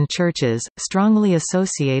Presbyterian churches, strongly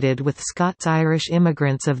associated with Scots-Irish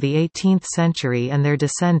immigrants of the 18th century and their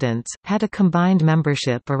descendants, had a combined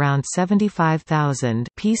membership around 75,000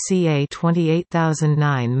 PCA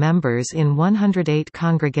 28,009 members in 108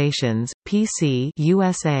 congregations, PC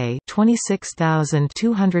USA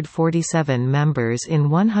 26,247 members in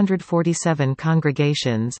 147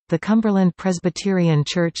 congregations, the Cumberland Presbyterian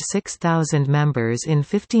Church 6,000 members in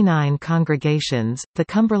 59 congregations, the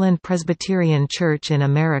Cumberland Presbyterian Church in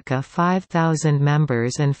America 5,000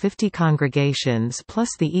 members and 50 congregations plus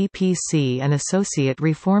the EPC and Associate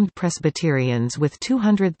Reformed Presbyterians with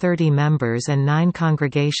 230 members and 9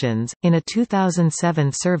 congregations. In a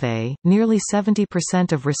 2007 survey, nearly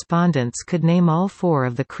 70% of respondents could name all 4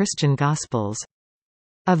 of the Christian Gospels.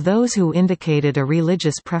 Of those who indicated a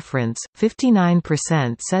religious preference,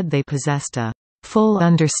 59% said they possessed a full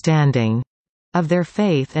understanding of their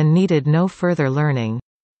faith and needed no further learning.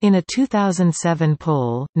 In a 2007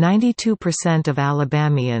 poll, 92% of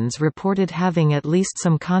Alabamians reported having at least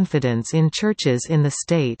some confidence in churches in the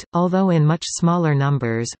state, although in much smaller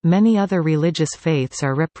numbers. Many other religious faiths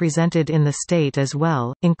are represented in the state as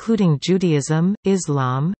well, including Judaism,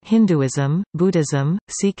 Islam, Hinduism, Buddhism,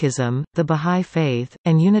 Sikhism, the Bahá'í Faith,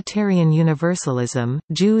 and Unitarian Universalism.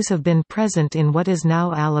 Jews have been present in what is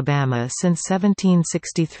now Alabama since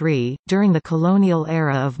 1763, during the colonial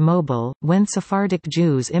era of Mobile, when Sephardic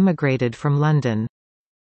Jews immigrated from London.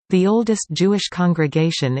 The oldest Jewish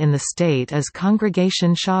congregation in the state is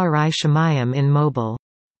Congregation Sha'arai Shemayim in Mobile.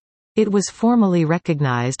 It was formally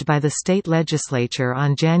recognized by the state legislature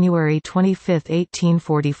on January 25,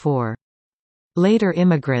 1844. Later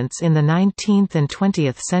immigrants in the 19th and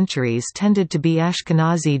 20th centuries tended to be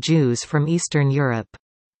Ashkenazi Jews from Eastern Europe.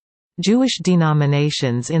 Jewish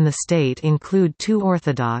denominations in the state include 2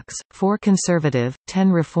 Orthodox, 4 Conservative,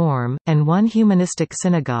 10 Reform, and 1 Humanistic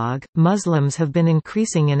synagogue. Muslims have been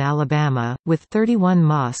increasing in Alabama, with 31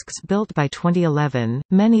 mosques built by 2011,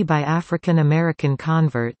 many by African American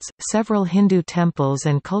converts. Several Hindu temples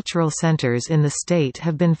and cultural centers in the state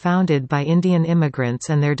have been founded by Indian immigrants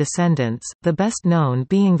and their descendants, the best known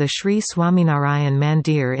being the Sri Swaminarayan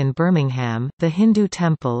Mandir in Birmingham, the Hindu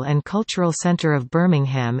Temple and Cultural Center of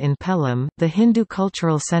Birmingham in Pelham, the Hindu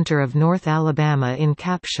Cultural Center of North Alabama in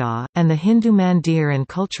Capshaw, and the Hindu Mandir and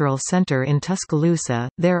Cultural Center in Tuscaloosa.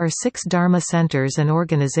 There are 6 Dharma centers and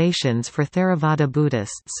organizations for Theravada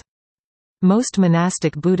Buddhists. Most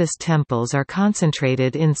monastic Buddhist temples are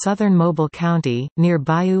concentrated in southern Mobile County, near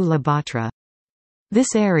Bayou La Batre.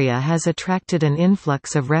 This area has attracted an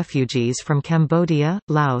influx of refugees from Cambodia,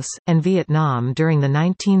 Laos, and Vietnam during the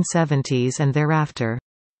 1970s and thereafter.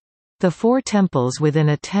 The 4 temples within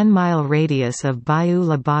a 10-mile radius of Bayou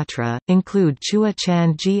La Batre, include Chua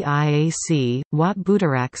Chan Giac, Wat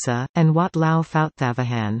Budaraksa, and Wat Lao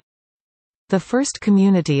Phouthavahan. The first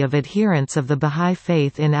community of adherents of the Bahá'í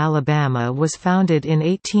Faith in Alabama was founded in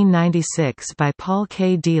 1896 by Paul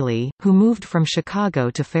K. Deely, who moved from Chicago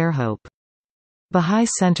to Fairhope. Bahá'í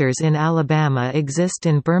centers in Alabama exist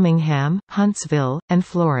in Birmingham, Huntsville, and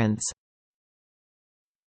Florence.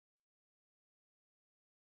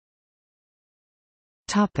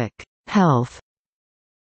 Health.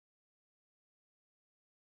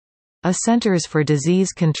 A Centers for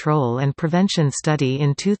Disease Control and Prevention study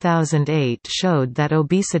in 2008 showed that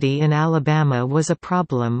obesity in Alabama was a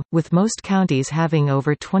problem, with most counties having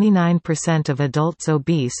over 29% of adults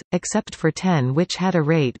obese, except for 10 which had a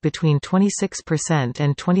rate between 26%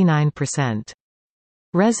 and 29%.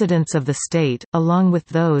 Residents of the state, along with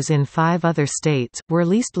those in 5 other states, were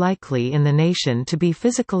least likely in the nation to be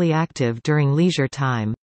physically active during leisure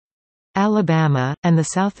time. Alabama, and the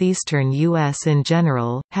southeastern U.S. in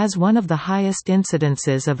general, has one of the highest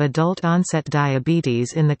incidences of adult-onset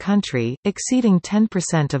diabetes in the country, exceeding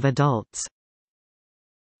 10% of adults.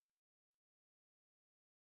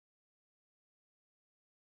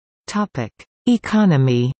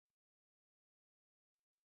 Economy.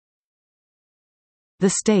 The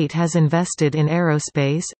state has invested in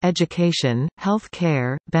aerospace, education, health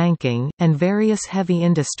care, banking, and various heavy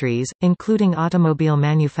industries, including automobile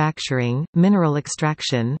manufacturing, mineral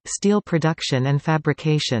extraction, steel production and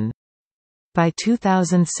fabrication. By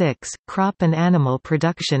 2006, crop and animal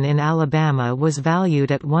production in Alabama was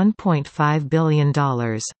valued at $1.5 billion.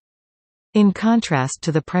 In contrast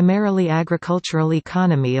to the primarily agricultural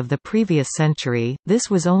economy of the previous century, this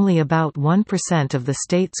was only about 1% of the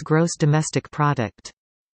state's gross domestic product.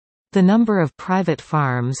 The number of private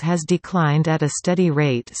farms has declined at a steady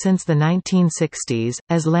rate since the 1960s,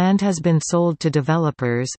 as land has been sold to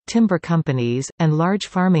developers, timber companies, and large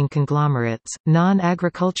farming conglomerates.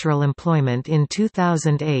 Non-agricultural employment in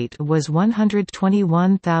 2008 was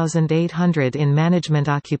 121,800 in management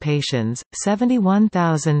occupations,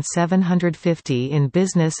 71,750 in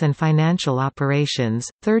business and financial operations,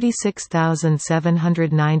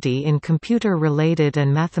 36,790 in computer-related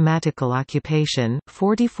and mathematical occupation,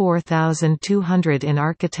 44,200 in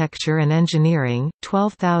architecture and engineering,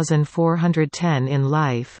 12,410 in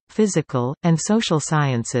life, physical, and social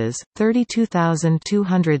sciences,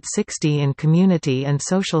 32,260 in community and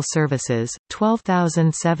social services,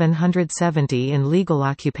 12,770 in legal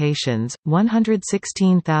occupations,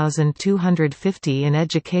 116,250 in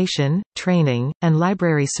education, training, and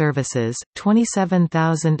library services,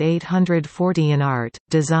 27,840 in art,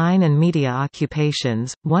 design and media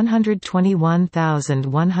occupations,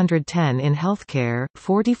 121,110 in healthcare,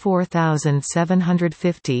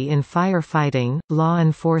 44,750 in firefighting, law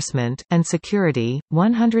enforcement, and security,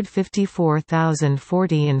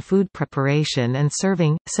 154,040 in food preparation and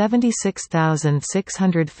serving,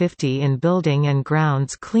 76,650 in building and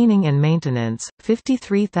grounds cleaning and maintenance,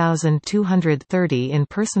 53,230 in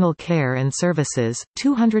personal care and services,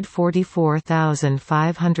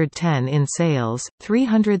 244,510 in sales,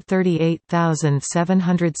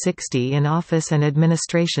 338,760 in office and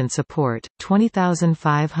administration support,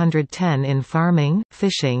 20,510 in farming,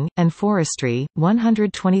 fishing, and forestry,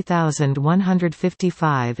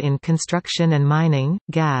 120,155 in construction and mining,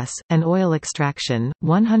 gas, and oil extraction,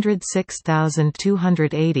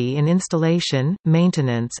 106,280 in installation,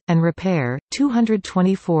 maintenance, and repair,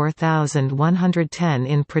 224,110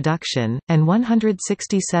 in production, and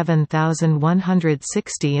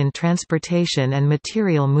 167,160 in transportation and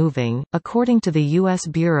material moving. According to the U.S.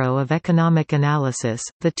 Bureau of Economic Analysis,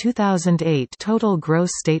 the 2008 total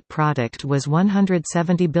gross state product was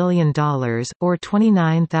 $170 billion, or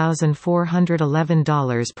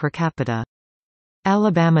 $29,411 per capita.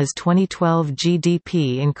 Alabama's 2012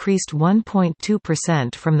 GDP increased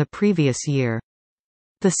 1.2% from the previous year.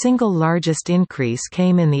 The single largest increase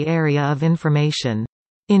came in the area of information.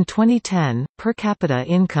 In 2010, per capita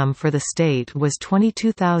income for the state was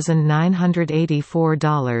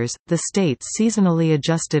 $22,984. The state's seasonally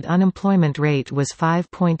adjusted unemployment rate was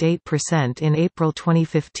 5.8% in April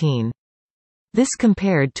 2015. This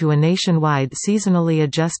compared to a nationwide seasonally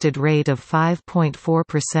adjusted rate of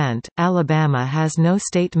 5.4%. Alabama has no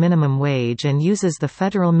state minimum wage and uses the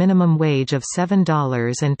federal minimum wage of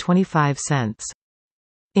 $7.25.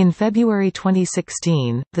 In February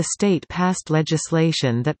 2016, the state passed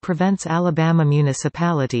legislation that prevents Alabama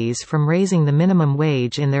municipalities from raising the minimum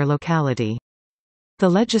wage in their locality. The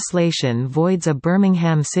legislation voids a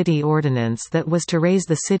Birmingham City ordinance that was to raise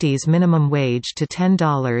the city's minimum wage to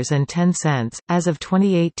 $10.10. As of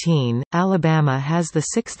 2018, Alabama has the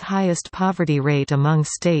sixth highest poverty rate among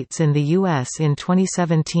states in the U.S. In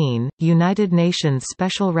 2017, United Nations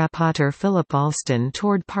Special Rapporteur Philip Alston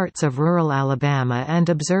toured parts of rural Alabama and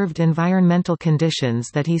observed environmental conditions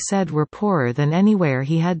that he said were poorer than anywhere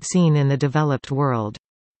he had seen in the developed world.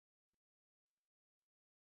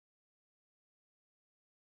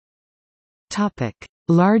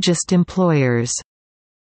 Largest employers.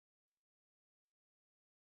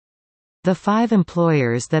 The 5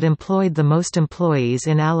 employers that employed the most employees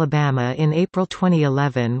in Alabama in April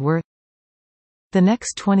 2011 were the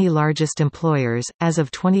next 20 largest employers, as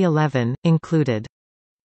of 2011, included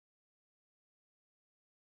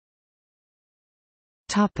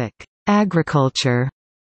Agriculture.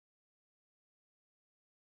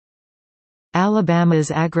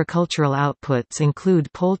 Alabama's agricultural outputs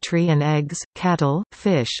include poultry and eggs, cattle,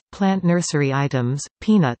 fish, plant nursery items,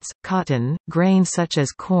 peanuts, cotton, grains such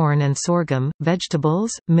as corn and sorghum,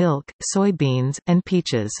 vegetables, milk, soybeans, and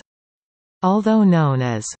peaches. Although known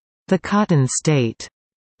as the Cotton State,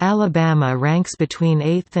 Alabama ranks between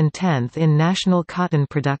 8th and 10th in national cotton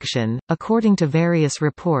production, according to various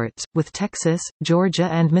reports, with Texas, Georgia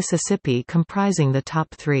and Mississippi comprising the top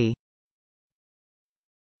 3.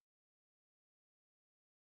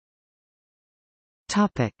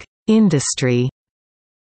 Industry.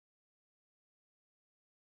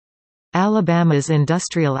 Alabama's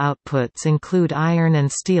industrial outputs include iron and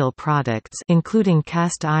steel products including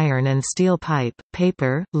cast iron and steel pipe,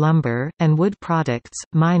 paper, lumber, and wood products,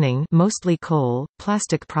 mining mostly coal,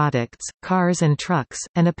 plastic products, cars and trucks,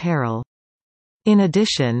 and apparel. In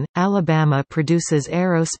addition, Alabama produces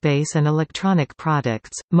aerospace and electronic products,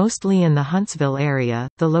 mostly in the Huntsville area,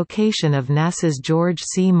 the location of NASA's George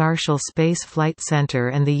C. Marshall Space Flight Center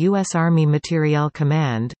and the U.S. Army Materiel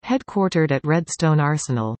Command, headquartered at Redstone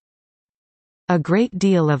Arsenal. A great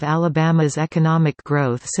deal of Alabama's economic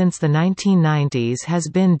growth since the 1990s has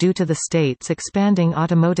been due to the state's expanding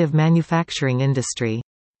automotive manufacturing industry.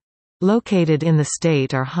 Located in the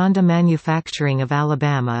state are Honda Manufacturing of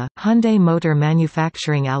Alabama, Hyundai Motor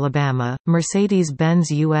Manufacturing Alabama, Mercedes-Benz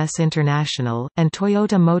US International, and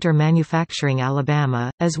Toyota Motor Manufacturing Alabama,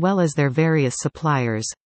 as well as their various suppliers.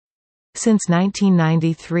 Since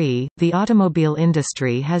 1993, the automobile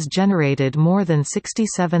industry has generated more than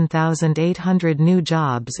 67,800 new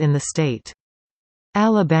jobs in the state.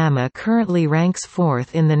 Alabama currently ranks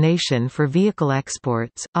 4th in the nation for vehicle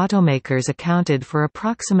exports. Automakers accounted for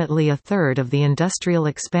approximately a third of the industrial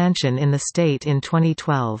expansion in the state in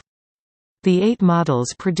 2012. The 8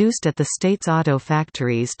 models produced at the state's auto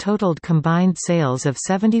factories totaled combined sales of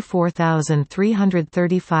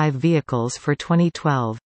 74,335 vehicles for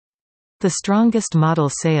 2012. The strongest model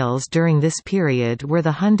sales during this period were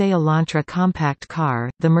the Hyundai Elantra compact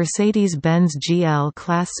car, the Mercedes-Benz GL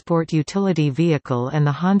Class sport utility vehicle and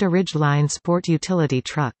the Honda Ridgeline sport utility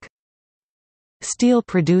truck. Steel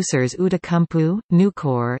producers Outokumpu,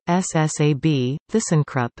 Nucor, SSAB,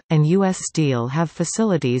 ThyssenKrupp, and U.S. Steel have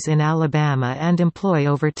facilities in Alabama and employ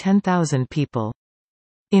over 10,000 people.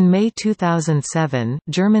 In May 2007,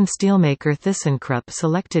 German steelmaker ThyssenKrupp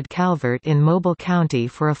selected Calvert in Mobile County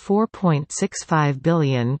for a $4.65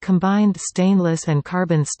 billion combined stainless and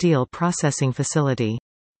carbon steel processing facility.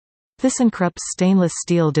 ThyssenKrupp's stainless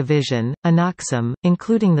steel division, Anoxum,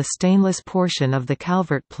 including the stainless portion of the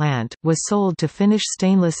Calvert plant, was sold to Finnish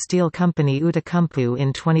stainless steel company Outokumpu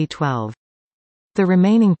in 2012. The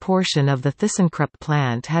remaining portion of the ThyssenKrupp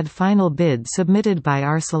plant had final bid submitted by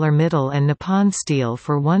ArcelorMittal and Nippon Steel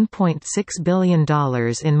for $1.6 billion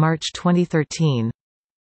in March 2013.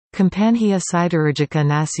 Companhia Siderúrgica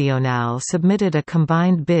Nacional submitted a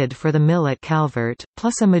combined bid for the mill at Calvert,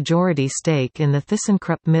 plus a majority stake in the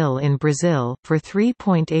ThyssenKrupp mill in Brazil, for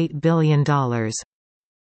 $3.8 billion.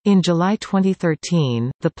 In July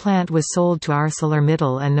 2013, the plant was sold to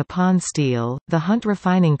ArcelorMittal and Nippon Steel. The Hunt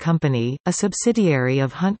Refining Company, a subsidiary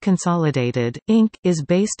of Hunt Consolidated, Inc., is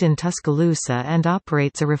based in Tuscaloosa and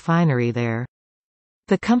operates a refinery there.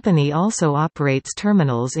 The company also operates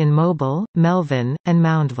terminals in Mobile, Melvin, and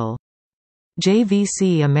Moundville.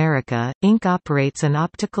 JVC America, Inc. operates an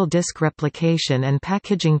optical disc replication and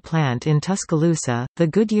packaging plant in Tuscaloosa. The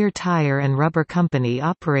Goodyear Tire and Rubber Company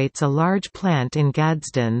operates a large plant in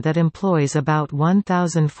Gadsden that employs about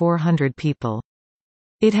 1,400 people.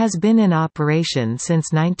 It has been in operation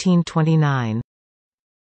since 1929.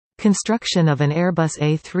 Construction of an Airbus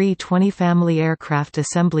A320 family aircraft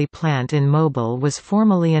assembly plant in Mobile was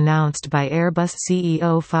formally announced by Airbus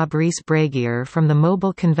CEO Fabrice Bréguier from the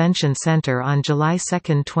Mobile Convention Centre on July 2,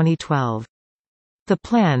 2012. The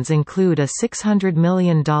plans include a $600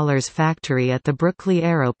 million factory at the Brookley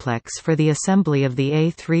Aeroplex for the assembly of the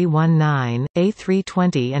A319,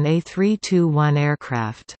 A320 and A321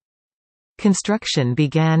 aircraft. Construction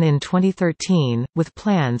began in 2013, with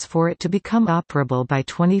plans for it to become operable by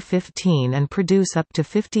 2015 and produce up to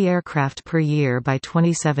 50 aircraft per year by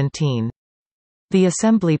 2017. The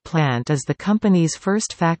assembly plant is the company's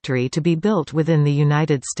first factory to be built within the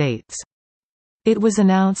United States. It was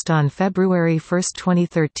announced on February 1,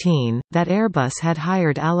 2013, that Airbus had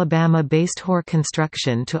hired Alabama-based Hoare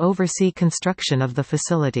Construction to oversee construction of the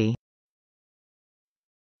facility.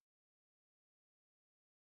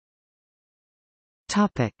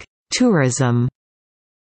 Tourism.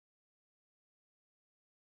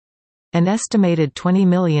 An estimated 20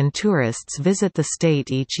 million tourists visit the state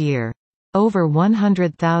each year. Over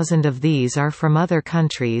 100,000 of these are from other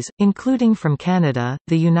countries, including from Canada,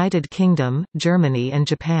 the United Kingdom, Germany and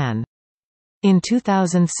Japan. In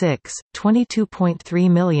 2006, 22.3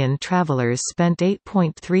 million travelers spent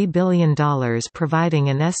 $8.3 billion providing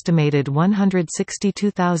an estimated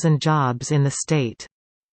 162,000 jobs in the state.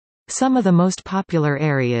 Some of the most popular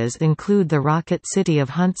areas include the Rocket City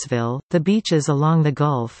of Huntsville, the beaches along the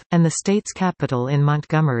Gulf, and the state's capital in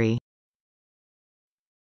Montgomery.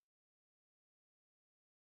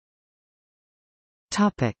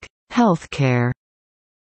 Healthcare.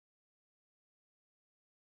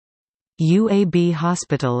 UAB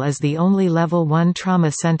Hospital is the only Level 1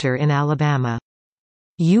 trauma center in Alabama.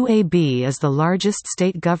 UAB is the largest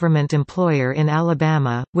state government employer in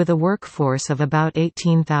Alabama, with a workforce of about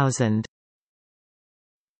 18,000.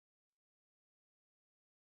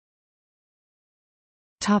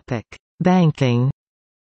 Banking.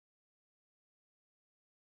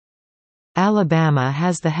 Alabama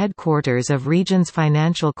has the headquarters of Regions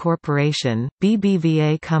Financial Corporation,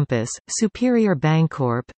 BBVA Compass, Superior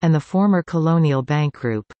Bancorp, and the former Colonial Bank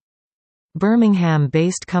Group.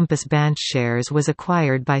 Birmingham-based Compass Bancshares was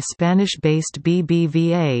acquired by Spanish-based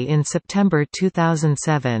BBVA in September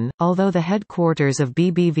 2007, although the headquarters of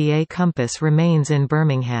BBVA Compass remains in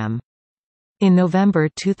Birmingham. In November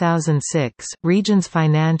 2006, Regions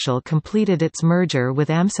Financial completed its merger with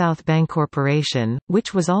AmSouth Bancorporation,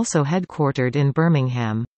 which was also headquartered in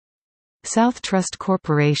Birmingham. South Trust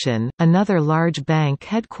Corporation, another large bank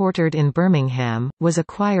headquartered in Birmingham, was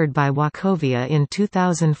acquired by Wachovia in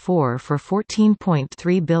 2004 for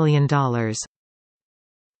 $14.3 billion.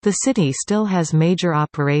 The city still has major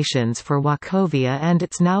operations for Wachovia and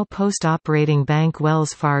its now post-operating bank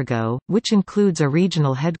Wells Fargo, which includes a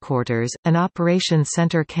regional headquarters, an operations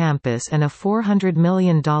center campus and a $400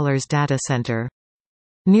 million data center.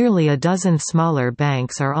 Nearly a dozen smaller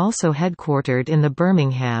banks are also headquartered in the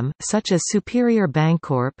Birmingham, such as Superior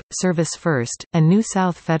Bancorp, Service First, and New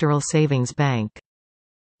South Federal Savings Bank.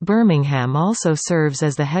 Birmingham also serves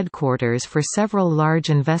as the headquarters for several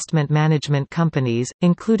large investment management companies,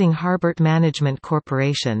 including Harbert Management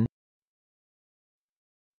Corporation.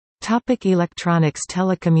 Electronics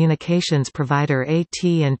telecommunications provider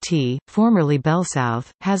AT&T, formerly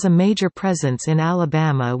BellSouth, has a major presence in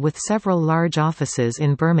Alabama with several large offices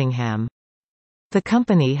in Birmingham. The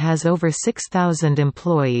company has over 6,000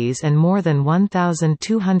 employees and more than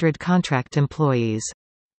 1,200 contract employees.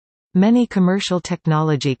 Many commercial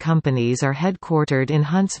technology companies are headquartered in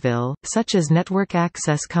Huntsville, such as network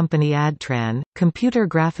access company Adtran, computer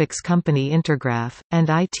graphics company Intergraph, and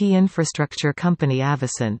IT infrastructure company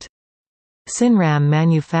Avasant. Cinram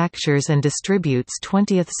manufactures and distributes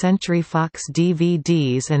 20th Century Fox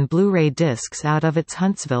DVDs and Blu-ray discs out of its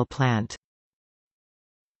Huntsville plant.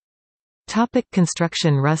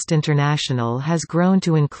 Construction. Rust International has grown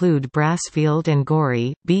to include Brassfield and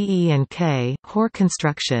Gorey, BE&K, Hoare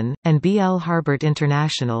Construction, and BL Harbert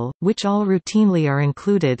International, which all routinely are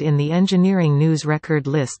included in the Engineering News record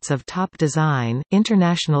lists of top design,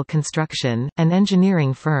 international construction, and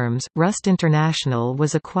engineering firms. Rust International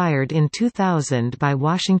was acquired in 2000 by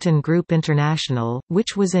Washington Group International,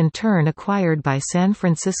 which was in turn acquired by San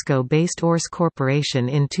Francisco-based Orse Corporation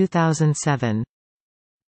in 2007.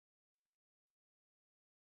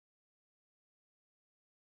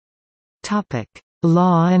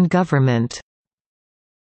 Law and government.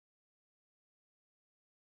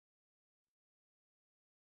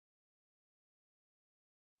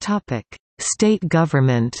 State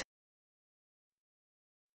government.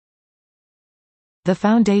 The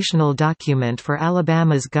foundational document for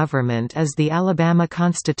Alabama's government is the Alabama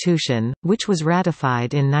Constitution, which was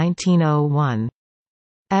ratified in 1901.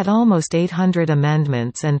 At almost 800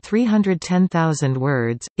 amendments and 310,000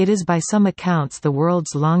 words, it is by some accounts the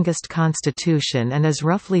world's longest constitution and is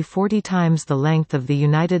roughly 40 times the length of the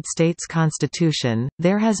United States Constitution.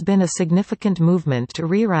 There has been a significant movement to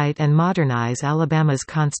rewrite and modernize Alabama's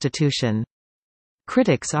constitution.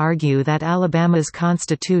 Critics argue that Alabama's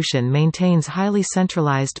constitution maintains highly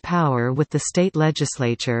centralized power with the state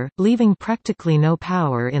legislature, leaving practically no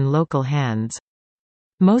power in local hands.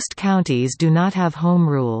 Most counties do not have home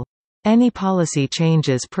rule. Any policy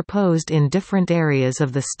changes proposed in different areas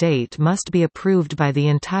of the state must be approved by the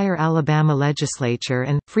entire Alabama legislature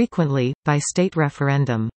and, frequently, by state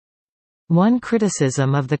referendum. One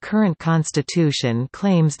criticism of the current constitution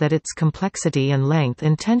claims that its complexity and length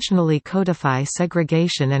intentionally codify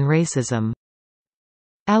segregation and racism.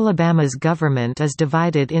 Alabama's government is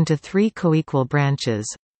divided into three co-equal branches.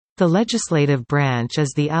 The legislative branch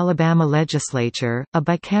is the Alabama Legislature, a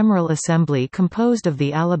bicameral assembly composed of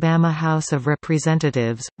the Alabama House of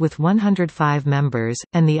Representatives, with 105 members,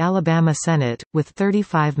 and the Alabama Senate, with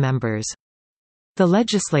 35 members. The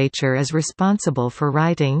legislature is responsible for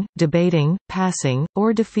writing, debating, passing,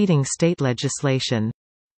 or defeating state legislation.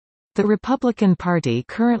 The Republican Party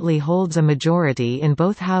currently holds a majority in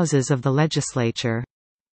both houses of the legislature.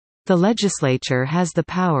 The legislature has the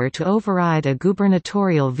power to override a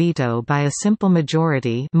gubernatorial veto by a simple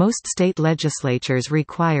majority. Most state legislatures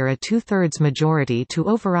require a two-thirds majority to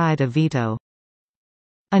override a veto.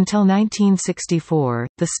 Until 1964,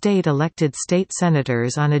 the state elected state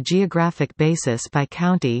senators on a geographic basis by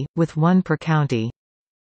county, with one per county.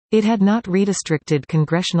 It had not redistricted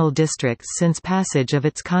congressional districts since passage of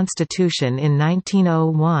its constitution in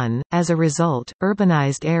 1901. As a result,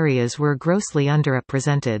 urbanized areas were grossly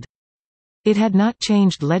underrepresented. It had not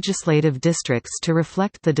changed legislative districts to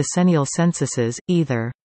reflect the decennial censuses,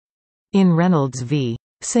 either. In Reynolds v.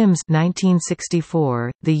 Sims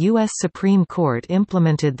 1964, the U.S. Supreme Court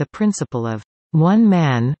implemented the principle of one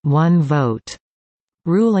man, one vote,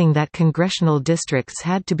 ruling that congressional districts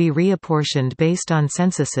had to be reapportioned based on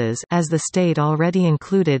censuses as the state already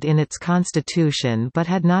included in its constitution but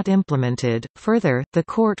had not implemented. Further, the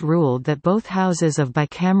court ruled that both houses of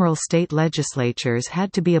bicameral state legislatures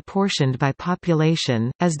had to be apportioned by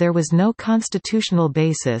population, as there was no constitutional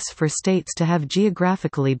basis for states to have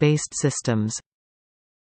geographically based systems.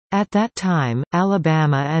 At that time,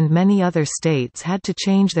 Alabama and many other states had to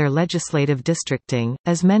change their legislative districting,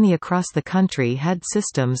 as many across the country had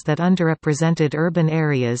systems that underrepresented urban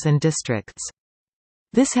areas and districts.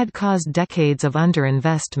 This had caused decades of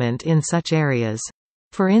underinvestment in such areas.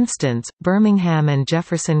 For instance, Birmingham and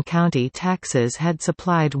Jefferson County taxes had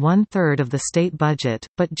supplied one-third of the state budget,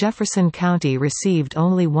 but Jefferson County received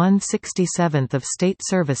only 1/67 of state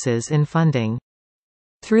services in funding.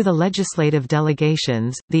 Through the legislative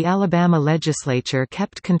delegations, the Alabama legislature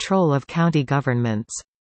kept control of county governments.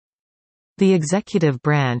 The executive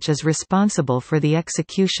branch is responsible for the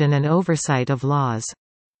execution and oversight of laws.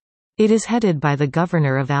 It is headed by the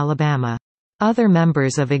Governor of Alabama. Other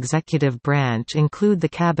members of executive branch include the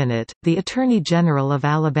Cabinet, the Attorney General of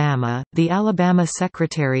Alabama, the Alabama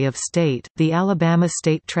Secretary of State, the Alabama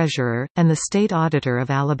State Treasurer, and the State Auditor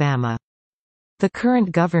of Alabama. The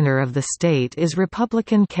current governor of the state is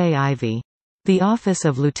Republican Kay Ivey. The office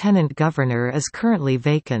of lieutenant governor is currently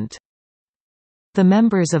vacant. The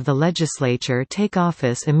members of the legislature take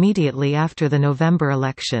office immediately after the November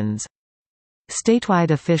elections.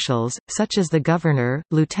 Statewide officials, such as the governor,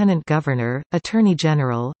 lieutenant governor, attorney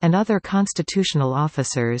general, and other constitutional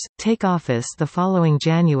officers, take office the following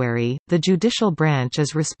January. The judicial branch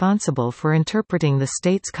is responsible for interpreting the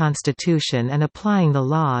state's constitution and applying the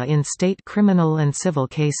law in state criminal and civil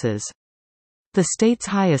cases. The state's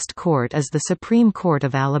highest court is the Supreme Court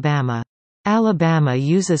of Alabama. Alabama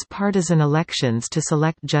uses partisan elections to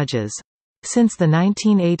select judges. Since the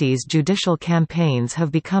 1980s, judicial campaigns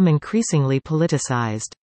have become increasingly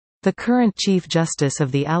politicized. The current Chief Justice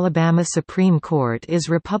of the Alabama Supreme Court is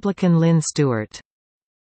Republican Lynn Stewart.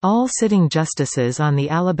 All sitting justices on the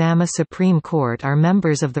Alabama Supreme Court are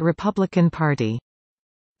members of the Republican Party.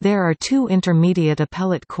 There are two intermediate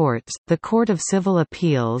appellate courts, the Court of Civil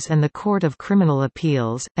Appeals and the Court of Criminal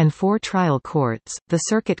Appeals, and four trial courts, the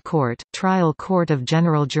Circuit Court, Trial Court of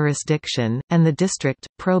General Jurisdiction, and the District,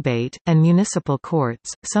 Probate, and Municipal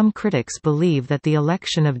Courts. Some critics believe that the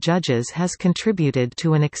election of judges has contributed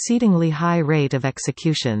to an exceedingly high rate of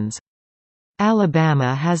executions.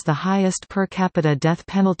 Alabama has the highest per capita death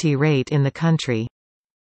penalty rate in the country.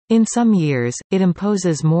 In some years, it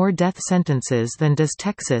imposes more death sentences than does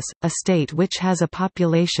Texas, a state which has a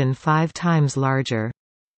population 5 times larger.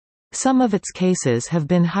 Some of its cases have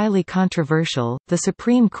been highly controversial. The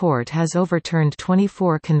Supreme Court has overturned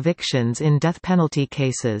 24 convictions in death penalty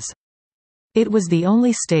cases. It was the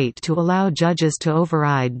only state to allow judges to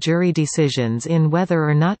override jury decisions in whether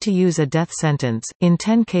or not to use a death sentence. In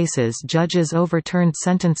 10 cases, judges overturned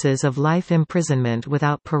sentences of life imprisonment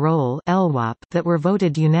without parole (LWOP) that were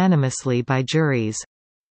voted unanimously by juries.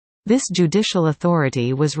 This judicial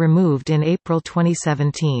authority was removed in April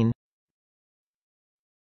 2017.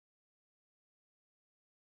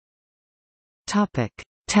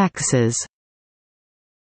 Taxes.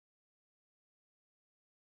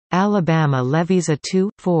 Alabama levies a 2%,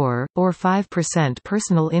 4%, or 5%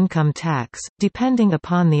 personal income tax, depending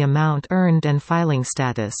upon the amount earned and filing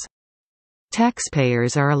status.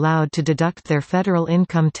 Taxpayers are allowed to deduct their federal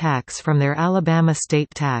income tax from their Alabama state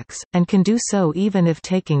tax, and can do so even if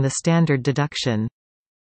taking the standard deduction.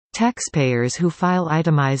 Taxpayers who file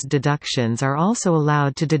itemized deductions are also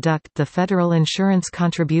allowed to deduct the Federal Insurance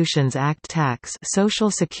Contributions Act tax,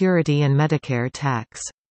 Social Security and Medicare tax.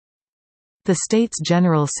 The state's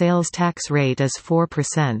general sales tax rate is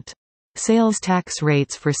 4%. Sales tax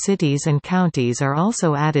rates for cities and counties are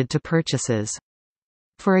also added to purchases.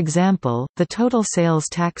 For example, the total sales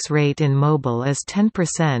tax rate in Mobile is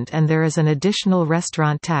 10% and there is an additional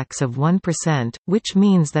restaurant tax of 1%, which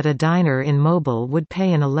means that a diner in Mobile would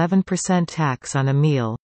pay an 11% tax on a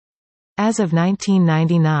meal. As of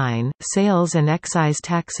 1999, sales and excise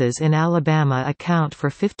taxes in Alabama account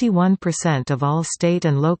for 51% of all state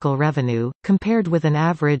and local revenue, compared with an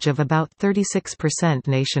average of about 36%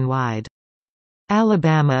 nationwide.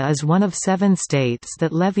 Alabama is one of 7 states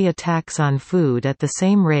that levy a tax on food at the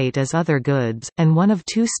same rate as other goods, and one of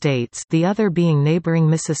 2 states, the other being neighboring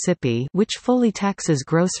Mississippi, which fully taxes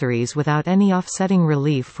groceries without any offsetting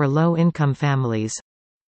relief for low-income families.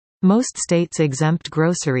 Most states exempt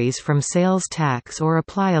groceries from sales tax or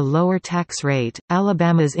apply a lower tax rate.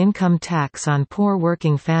 Alabama's income tax on poor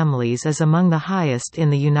working families is among the highest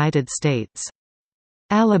in the United States.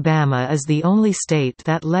 Alabama is the only state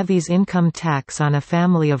that levies income tax on a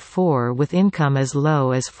family of 4 with income as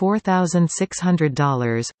low as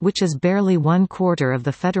 $4,600, which is barely 1/4 of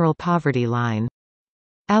the federal poverty line.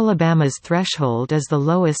 Alabama's threshold is the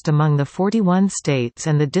lowest among the 41 states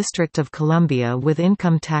and the District of Columbia with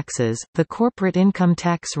income taxes. The corporate income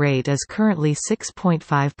tax rate is currently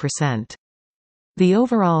 6.5%. The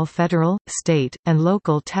overall federal, state, and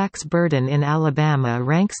local tax burden in Alabama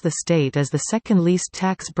ranks the state as the second least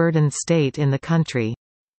tax-burdened state in the country.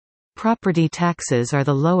 Property taxes are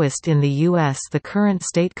the lowest in the U.S. The current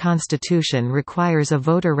state constitution requires a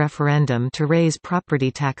voter referendum to raise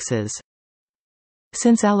property taxes.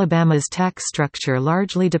 Since Alabama's tax structure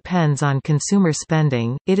largely depends on consumer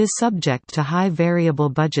spending, it is subject to high variable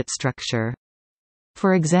budget structure.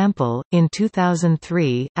 For example, in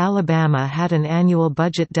 2003, Alabama had an annual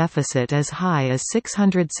budget deficit as high as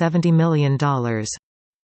 $670 million.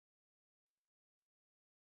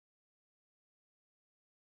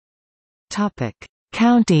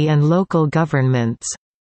 County and local governments.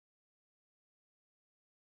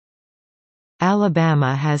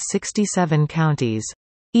 Alabama has 67 counties.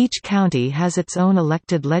 Each county has its own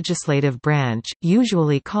elected legislative branch,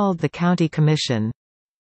 usually called the County Commission.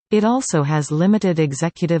 It also has limited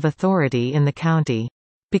executive authority in the county.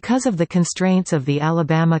 Because of the constraints of the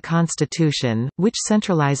Alabama Constitution, which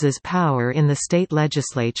centralizes power in the state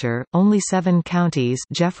legislature, only 7 counties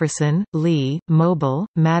Jefferson, Lee, Mobile,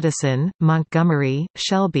 Madison, Montgomery,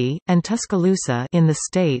 Shelby, and Tuscaloosa in the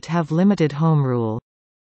state have limited home rule.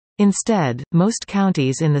 Instead, most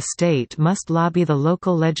counties in the state must lobby the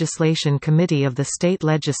local legislation committee of the state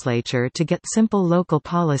legislature to get simple local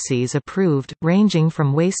policies approved, ranging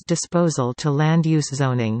from waste disposal to land use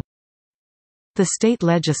zoning. The state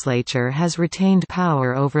legislature has retained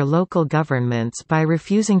power over local governments by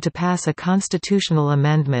refusing to pass a constitutional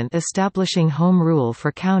amendment establishing home rule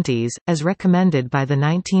for counties, as recommended by the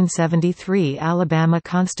 1973 Alabama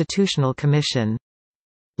Constitutional Commission.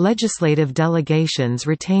 Legislative delegations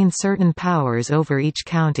retain certain powers over each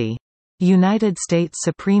county. United States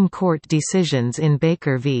Supreme Court decisions in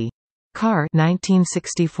Baker v. Carr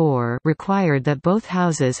 1964 required that both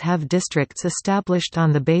houses have districts established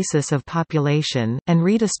on the basis of population, and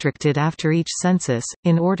redistricted after each census,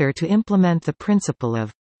 in order to implement the principle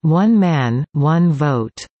of one man, one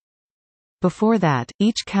vote. Before that,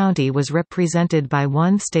 each county was represented by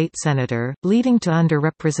one state senator, leading to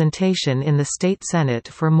underrepresentation in the state Senate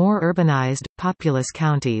for more urbanized, populous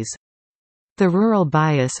counties. The rural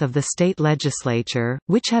bias of the state legislature,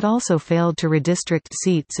 which had also failed to redistrict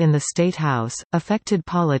seats in the state house, affected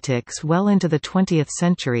politics well into the 20th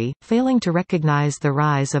century, failing to recognize the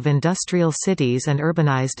rise of industrial cities and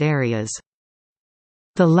urbanized areas.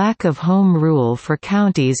 The lack of home rule for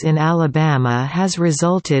counties in Alabama has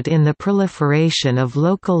resulted in the proliferation of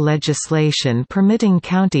local legislation permitting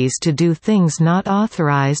counties to do things not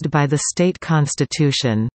authorized by the state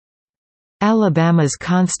constitution. Alabama's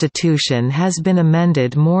constitution has been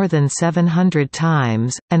amended more than 700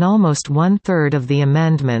 times, and almost one-third of the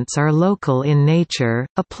amendments are local in nature,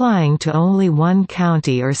 applying to only one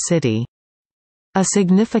county or city. A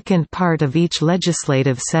significant part of each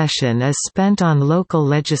legislative session is spent on local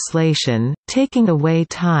legislation, taking away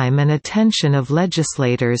time and attention of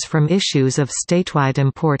legislators from issues of statewide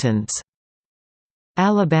importance.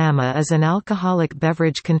 Alabama is an alcoholic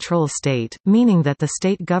beverage control state, meaning that the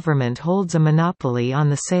state government holds a monopoly on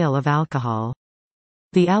the sale of alcohol.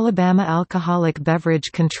 The Alabama Alcoholic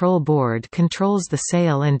Beverage Control Board controls the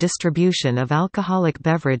sale and distribution of alcoholic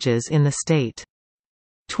beverages in the state.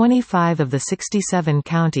 25 of the 67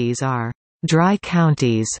 counties are dry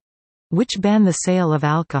counties, which ban the sale of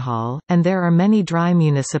alcohol, and there are many dry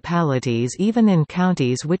municipalities even in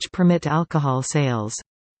counties which permit alcohol sales.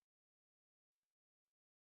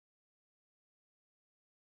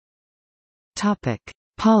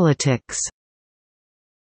 Politics.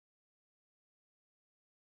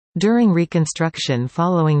 During Reconstruction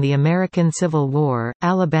following the American Civil War,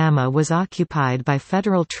 Alabama was occupied by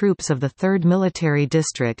federal troops of the 3rd Military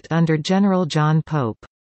District under General John Pope.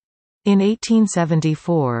 In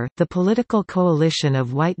 1874, the political coalition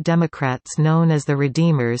of white Democrats known as the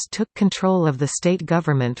Redeemers took control of the state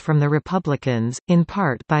government from the Republicans, in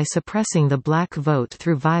part by suppressing the black vote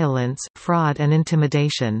through violence, fraud and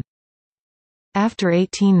intimidation. After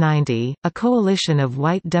 1890, a coalition of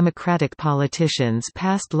white Democratic politicians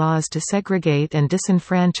passed laws to segregate and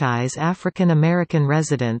disenfranchise African American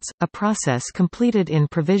residents, a process completed in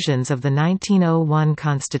provisions of the 1901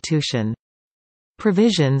 Constitution.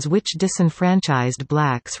 Provisions which disenfranchised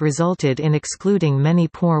blacks resulted in excluding many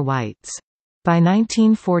poor whites. By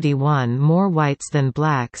 1941 more whites than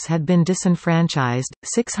blacks had been disenfranchised,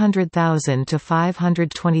 600,000 to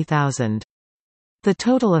 520,000. The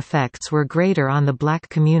total effects were greater on the black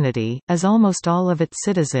community, as almost all of its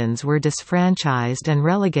citizens were disfranchised and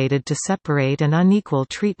relegated to separate and unequal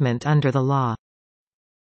treatment under the law.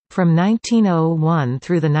 From 1901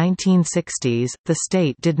 through the 1960s, the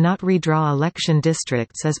state did not redraw election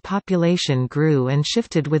districts as population grew and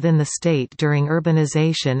shifted within the state during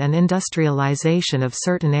urbanization and industrialization of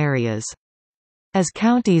certain areas. As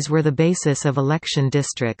counties were the basis of election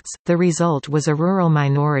districts, the result was a rural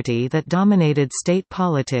minority that dominated state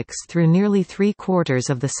politics through nearly 3/4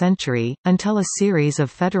 of the century, until a series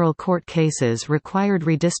of federal court cases required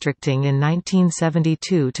redistricting in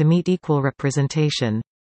 1972 to meet equal representation.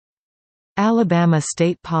 Alabama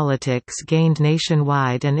state politics gained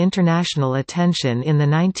nationwide and international attention in the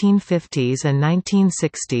 1950s and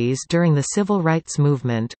 1960s during the Civil Rights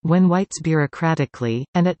Movement, when whites bureaucratically,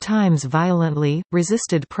 and at times violently,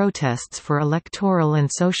 resisted protests for electoral and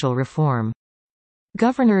social reform.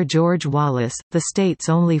 Governor George Wallace, the state's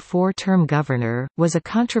only 4-term governor, was a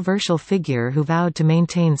controversial figure who vowed to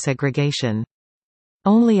maintain segregation.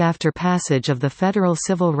 Only after passage of the Federal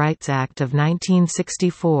Civil Rights Act of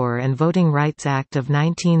 1964 and Voting Rights Act of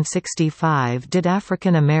 1965 did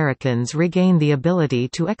African Americans regain the ability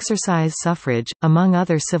to exercise suffrage, among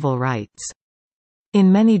other civil rights.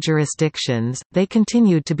 In many jurisdictions, they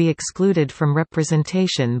continued to be excluded from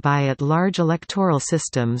representation by at-large electoral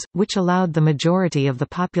systems, which allowed the majority of the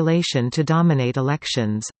population to dominate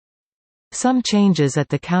elections. Some changes at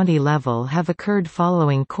the county level have occurred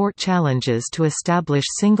following court challenges to establish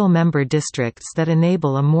single-member districts that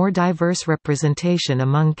enable a more diverse representation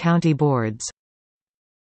among county boards.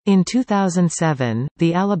 In 2007,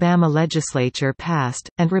 the Alabama legislature passed,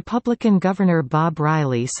 and Republican Governor Bob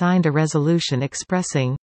Riley signed a resolution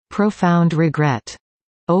expressing "profound regret"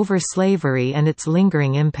 over slavery and its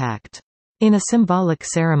lingering impact. In a symbolic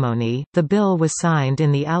ceremony, the bill was signed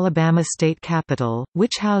in the Alabama State Capitol,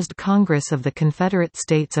 which housed Congress of the Confederate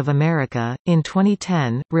States of America. In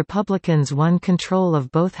 2010, Republicans won control of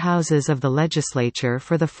both houses of the legislature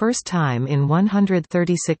for the first time in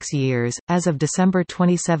 136 years. As of December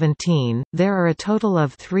 2017, there are a total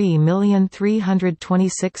of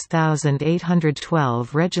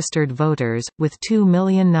 3,326,812 registered voters, with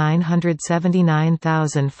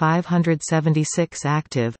 2,979,576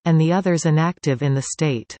 active, and the others inactive in the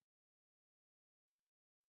state.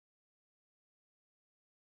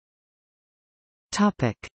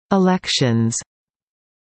 Elections.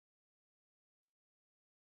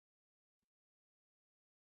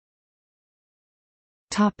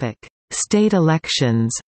 State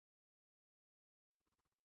elections.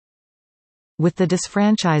 With the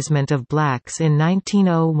disfranchisement of blacks in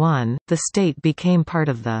 1901, the state became part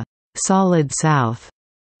of the Solid South,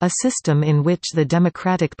 a system in which the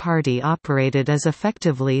Democratic Party operated as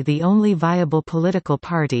effectively the only viable political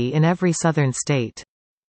party in every Southern state.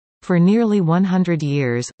 For nearly 100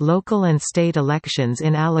 years, local and state elections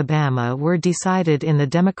in Alabama were decided in the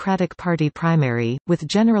Democratic Party primary, with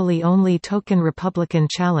generally only token Republican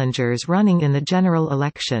challengers running in the general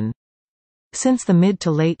election. Since the mid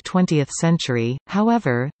to late 20th century,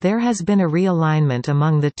 however, there has been a realignment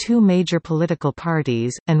among the two major political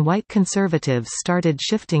parties, and white conservatives started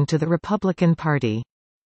shifting to the Republican Party.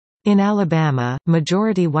 In Alabama,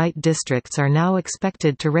 majority white districts are now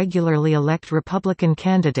expected to regularly elect Republican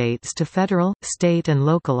candidates to federal, state and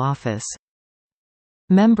local office.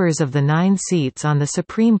 Members of the 9 seats on the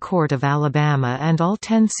Supreme Court of Alabama and all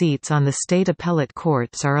 10 seats on the state appellate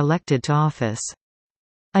courts are elected to office.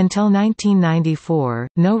 Until 1994,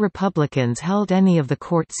 no Republicans held any of the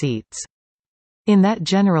court seats. In that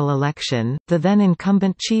general election, the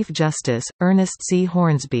then-incumbent Chief Justice, Ernest C.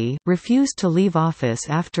 Hornsby, refused to leave office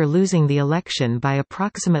after losing the election by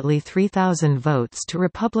approximately 3,000 votes to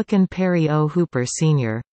Republican Perry O. Hooper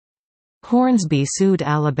Sr. Hornsby sued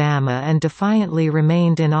Alabama and defiantly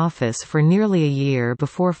remained in office for nearly a year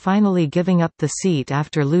before finally giving up the seat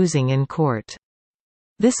after losing in court.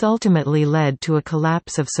 This ultimately led to a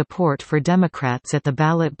collapse of support for Democrats at the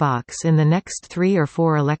ballot box in the next 3 or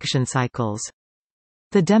 4 election cycles.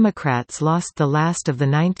 The Democrats lost the last of the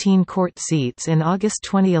 19 court seats in August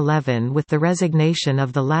 2011 with the resignation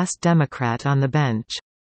of the last Democrat on the bench.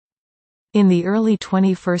 In the early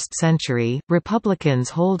 21st century, Republicans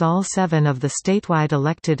hold all 7 of the statewide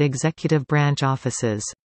elected executive branch offices.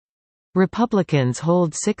 Republicans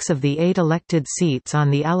hold 6 of the 8 elected seats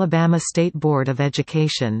on the Alabama State Board of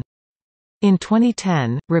Education. In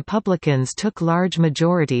 2010, Republicans took large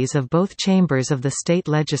majorities of both chambers of the state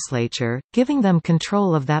legislature, giving them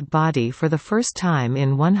control of that body for the first time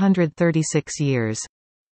in 136 years.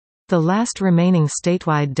 The last remaining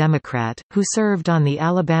statewide Democrat, who served on the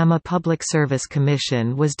Alabama Public Service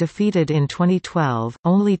Commission, was defeated in 2012.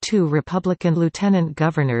 Only 2 Republican lieutenant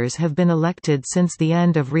governors have been elected since the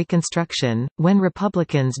end of Reconstruction, when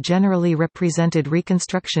Republicans generally represented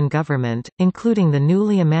Reconstruction government, including the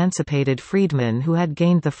newly emancipated freedmen who had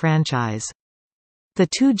gained the franchise. The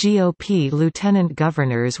 2 GOP lieutenant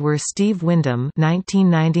governors were Steve Windom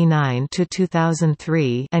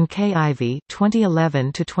 (1999–2003) and Kay Ivey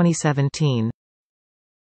 (2011–2017).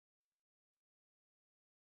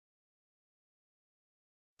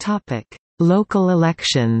 Topic: Local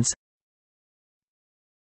elections.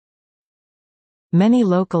 Many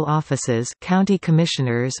local offices, county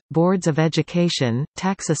commissioners, boards of education,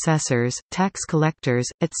 tax assessors, tax collectors,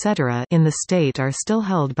 etc., in the state are still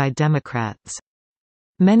held by Democrats.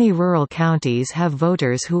 Many rural counties have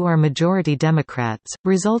voters who are majority Democrats,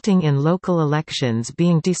 resulting in local elections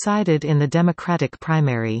being decided in the Democratic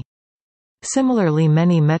primary. Similarly,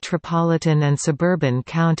 many metropolitan and suburban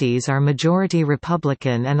counties are majority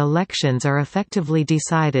Republican and elections are effectively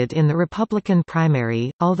decided in the Republican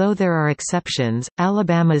primary. Although there are exceptions,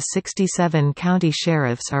 Alabama's 67 county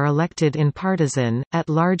sheriffs are elected in partisan,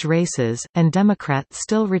 at-large races, and Democrats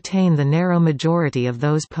still retain the narrow majority of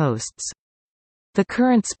those posts. The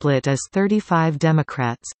current split is 35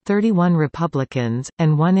 Democrats, 31 Republicans,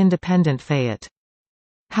 and 1 independent Fayette.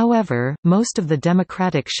 However, most of the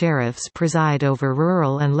Democratic sheriffs preside over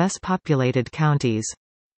rural and less populated counties.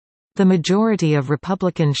 The majority of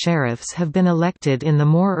Republican sheriffs have been elected in the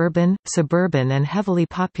more urban, suburban and heavily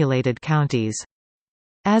populated counties.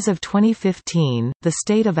 As of 2015, the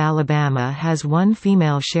state of Alabama has 1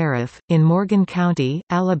 female sheriff, in Morgan County,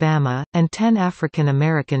 Alabama, and 10 African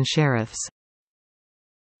American sheriffs.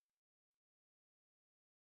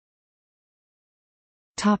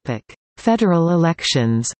 Federal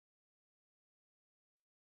elections.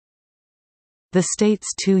 The state's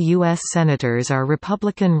 2 U.S. Senators are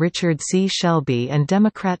Republican Richard C. Shelby and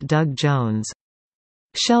Democrat Doug Jones.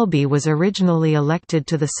 Shelby was originally elected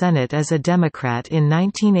to the Senate as a Democrat in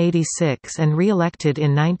 1986 and re-elected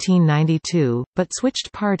in 1992, but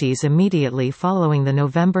switched parties immediately following the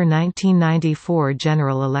November 1994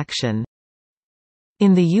 general election.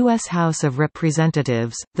 In the U.S. House of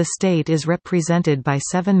Representatives, the state is represented by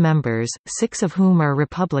 7 members, 6 of whom are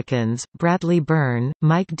Republicans: Bradley Byrne,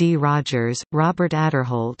 Mike D. Rogers, Robert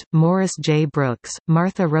Aderholt, Morris J. Brooks,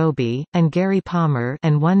 Martha Roby, and Gary Palmer,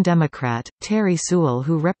 and 1 Democrat, Terry Sewell,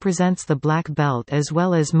 who represents the Black Belt as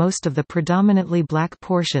well as most of the predominantly black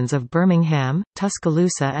portions of Birmingham,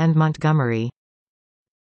 Tuscaloosa and Montgomery.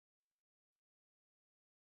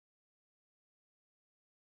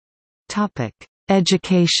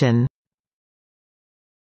 Education.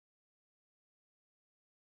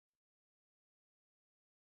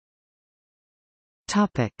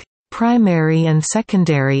 Primary and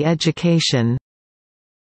secondary education.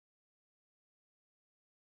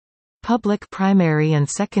 Public primary and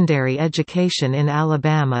secondary education in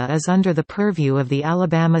Alabama is under the purview of the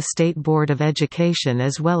Alabama State Board of Education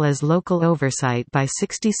as well as local oversight by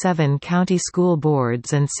 67 county school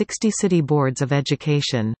boards and 60 city boards of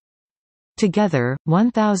education. Together,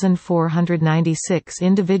 1,496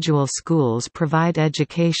 individual schools provide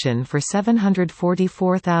education for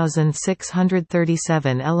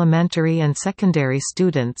 744,637 elementary and secondary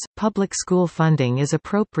students. Public school funding is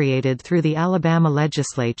appropriated through the Alabama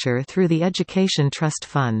legislature through the Education Trust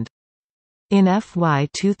Fund. In FY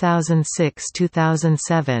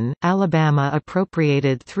 2006-2007, Alabama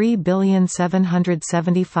appropriated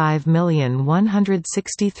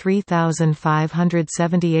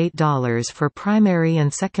 $3,775,163,578 for primary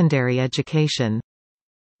and secondary education.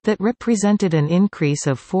 That represented an increase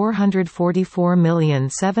of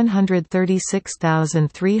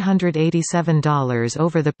 $444,736,387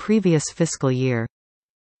 over the previous fiscal year.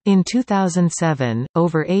 In 2007,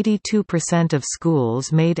 over 82% of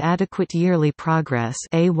schools made adequate yearly progress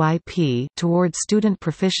 (AYP) towards student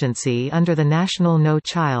proficiency under the National No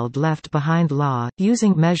Child Left Behind law,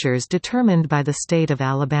 using measures determined by the state of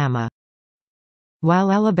Alabama.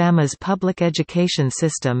 While Alabama's public education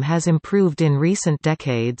system has improved in recent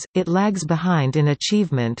decades, it lags behind in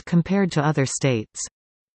achievement compared to other states.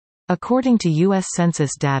 According to U.S.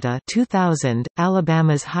 Census data 2000,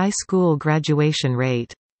 Alabama's high school graduation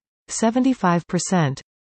rate, 75%,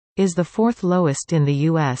 is the fourth lowest in the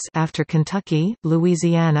U.S. after Kentucky,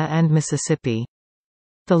 Louisiana and Mississippi.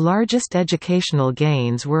 The largest educational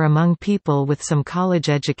gains were among people with some college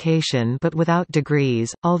education but without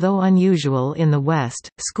degrees. Although unusual in the West,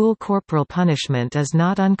 school corporal punishment is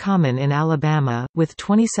not uncommon in Alabama, with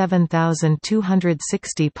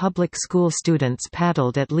 27,260 public school students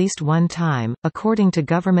paddled at least one time, according to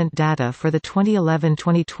government data for the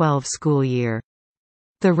 2011-2012 school year.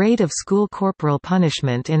 The rate of school corporal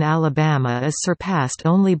punishment in Alabama is surpassed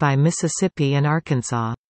only by Mississippi and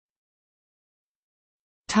Arkansas.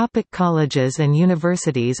 Colleges and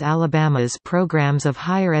universities. Alabama's programs of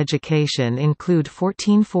higher education include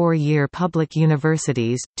 14 four-year public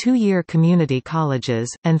universities, 2-year community colleges,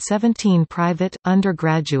 and 17 private,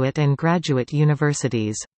 undergraduate and graduate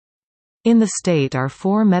universities. In the state are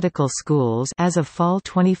 4 medical schools as of fall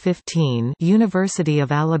 2015: University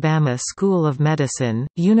of Alabama School of Medicine,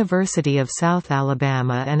 University of South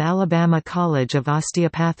Alabama and Alabama College of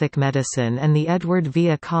Osteopathic Medicine and the Edward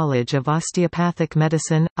Via College of Osteopathic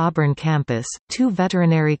Medicine, Auburn campus, 2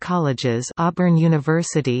 veterinary colleges, Auburn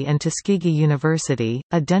University and Tuskegee University,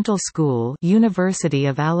 a dental school, University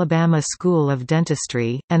of Alabama School of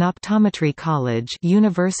Dentistry, an optometry college,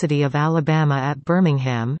 University of Alabama at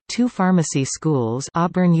Birmingham, 2 pharmacy schools,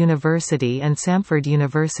 Auburn University and Samford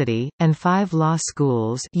University, and 5 law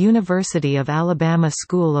schools, University of Alabama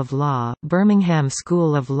School of Law, Birmingham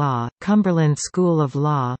School of Law, Cumberland School of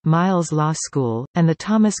Law, Miles Law School, and the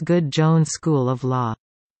Thomas Good Jones School of Law.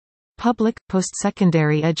 Public,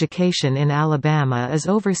 post-secondary education in Alabama is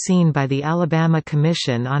overseen by the Alabama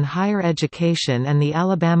Commission on Higher Education and the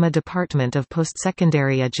Alabama Department of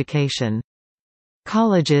Post-Secondary Education.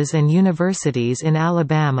 Colleges and universities in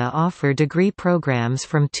Alabama offer degree programs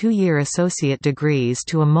from 2-year associate degrees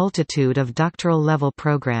to a multitude of doctoral-level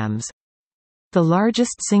programs. The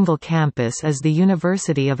largest single campus is the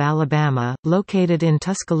University of Alabama, located in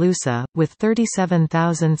Tuscaloosa, with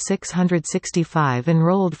 37,665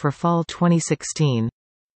 enrolled for fall 2016.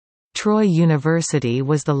 Troy University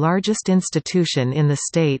was the largest institution in the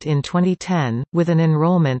state in 2010, with an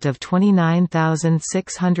enrollment of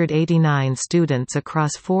 29,689 students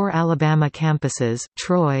across 4 Alabama campuses,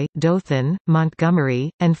 Troy, Dothan,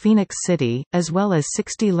 Montgomery, and Phoenix City, as well as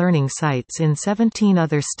 60 learning sites in 17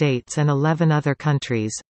 other states and 11 other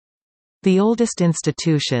countries. The oldest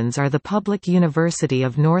institutions are the Public University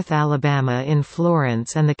of North Alabama in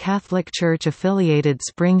Florence and the Catholic Church-affiliated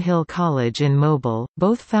Spring Hill College in Mobile,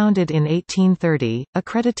 both founded in 1830.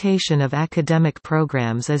 Accreditation of academic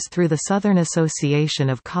programs is through the Southern Association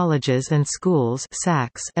of Colleges and Schools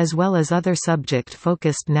 (SACS), as well as other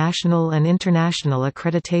subject-focused national and international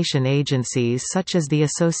accreditation agencies such as the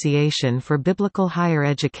Association for Biblical Higher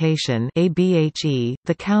Education (ABHE),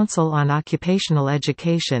 the Council on Occupational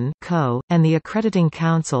Education (CO), and the Accrediting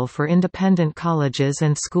Council for Independent Colleges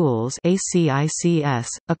and Schools (ACICS).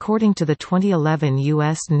 According to the 2011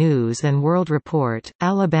 U.S. News & World Report,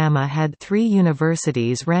 Alabama had 3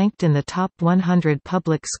 universities ranked in the top 100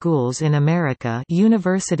 public schools in America: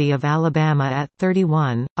 University of Alabama at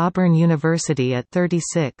 31, Auburn University at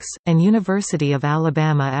 36, and University of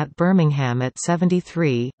Alabama at Birmingham at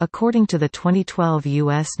 73. According to the 2012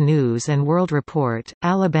 U.S. News & World Report,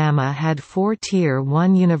 Alabama had 4 Tier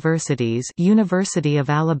 1 universities: University of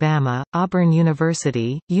Alabama, Auburn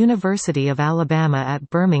University, University of Alabama at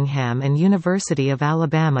Birmingham and University of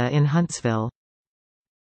Alabama in Huntsville.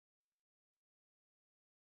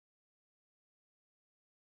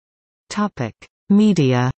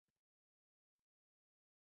 Media.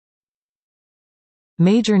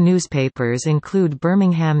 Major newspapers include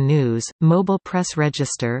Birmingham News, Mobile Press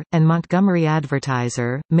Register, and Montgomery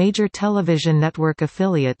Advertiser. Major television network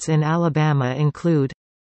affiliates in Alabama include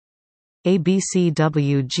ABC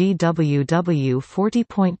WGWW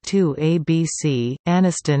 40.2 ABC,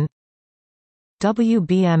 Anniston,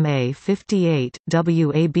 WBMA 58,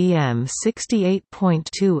 WABM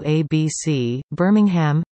 68.2 ABC,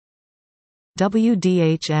 Birmingham,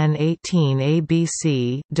 WDHN 18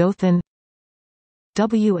 ABC, Dothan,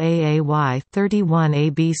 WAAY 31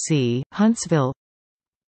 ABC, Huntsville,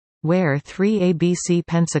 WARE 3 ABC,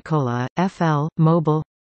 Pensacola, FL, Mobile,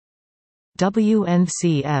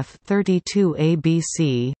 WNCF 32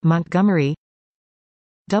 ABC, Montgomery,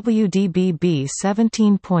 WDBB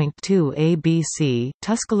 17.2 ABC,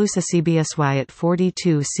 Tuscaloosa, CBSY at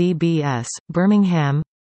 42 CBS, Birmingham,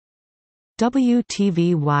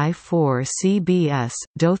 WTVY 4 CBS,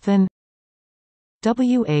 Dothan,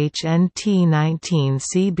 WHNT 19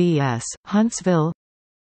 CBS, Huntsville,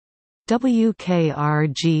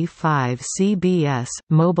 WKRG 5 CBS,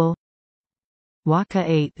 Mobile, WACA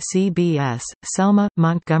 8 CBS, Selma,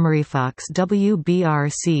 Montgomery, Fox,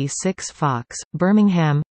 WBRC 6 Fox,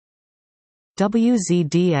 Birmingham,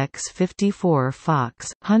 WZDX 54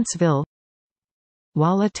 Fox, Huntsville,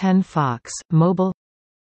 WALA 10 Fox, Mobile,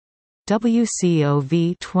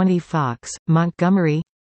 WCOV 20 Fox, Montgomery,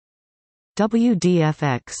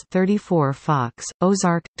 WDFX 34 Fox,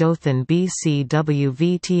 Ozark, Dothan, BC,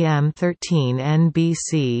 WVTM 13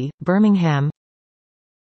 NBC, Birmingham,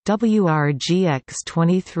 WRGX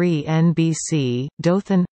 23 NBC,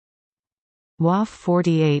 Dothan, WAF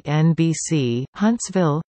 48 NBC,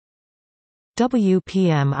 Huntsville,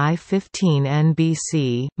 WPMI 15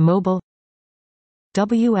 NBC, Mobile,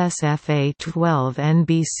 WSFA 12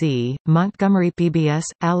 NBC, Montgomery, PBS,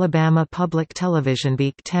 Alabama Public Television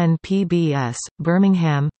Beak 10 PBS,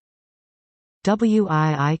 Birmingham,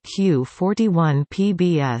 WIIQ 41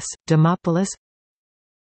 PBS, Demopolis,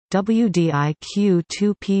 WDIQ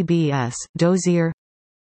 2 PBS, Dozier,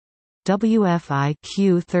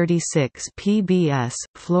 WFIQ 36 PBS,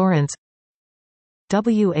 Florence,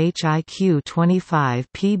 WHIQ 25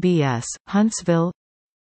 PBS, Huntsville,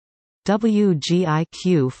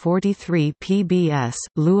 WGIQ 43 PBS,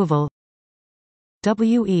 Louisville,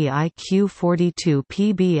 WEIQ 42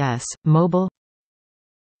 PBS, Mobile,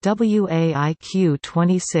 WAIQ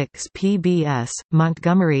 26 PBS,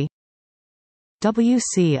 Montgomery,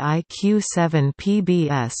 WCIQ 7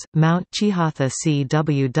 PBS, Mount Chehatha,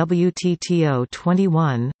 CWWTTO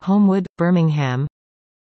 21, Homewood, Birmingham,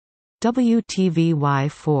 WTVY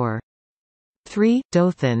 4. 3,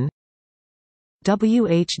 Dothan,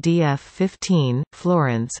 WHDF 15,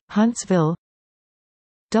 Florence, Huntsville,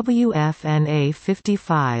 WFNA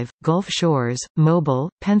 55, Gulf Shores, Mobile,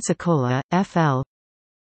 Pensacola, FL,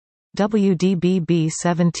 WDBB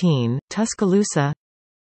 17, Tuscaloosa,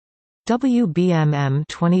 WBMM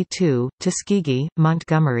 22, Tuskegee,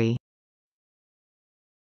 Montgomery.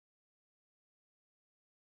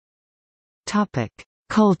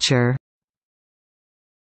 Culture.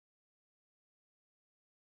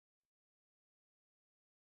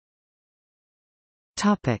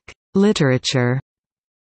 Literature.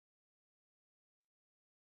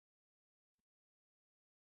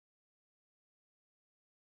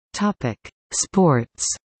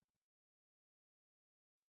 Sports.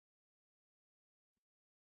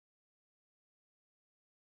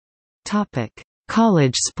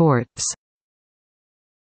 College sports.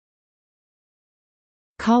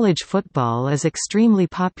 College football is extremely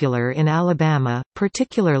popular in Alabama,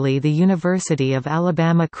 particularly the University of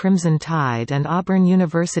Alabama Crimson Tide and Auburn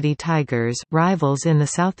University Tigers, rivals in the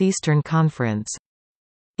Southeastern Conference.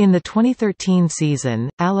 In the 2013 season,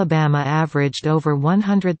 Alabama averaged over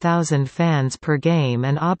 100,000 fans per game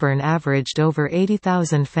and Auburn averaged over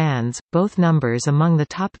 80,000 fans, both numbers among the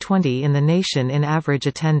top 20 in the nation in average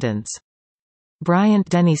attendance.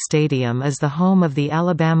 Bryant-Denny Stadium is the home of the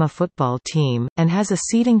Alabama football team, and has a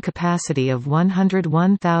seating capacity of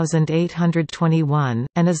 101,821,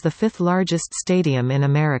 and is the fifth-largest stadium in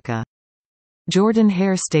America.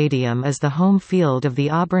 Jordan-Hare Stadium is the home field of the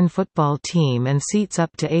Auburn football team and seats up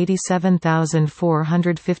to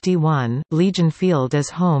 87,451. Legion Field is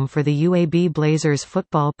home for the UAB Blazers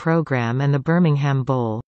football program and the Birmingham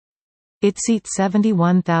Bowl. It seats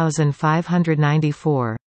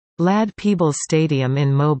 71,594. Ladd-Peebles Stadium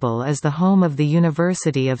in Mobile is the home of the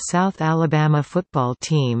University of South Alabama football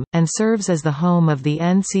team, and serves as the home of the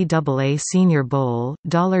NCAA Senior Bowl,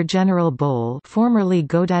 Dollar General Bowl, formerly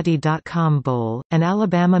GoDaddy.com Bowl, and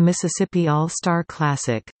Alabama-Mississippi All-Star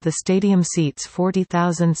Classic. The stadium seats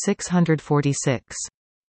 40,646.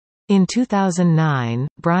 In 2009,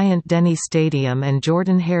 Bryant-Denny Stadium and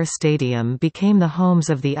Jordan-Hare Stadium became the homes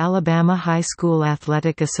of the Alabama High School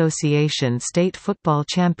Athletic Association State Football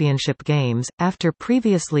Championship games, after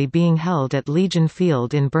previously being held at Legion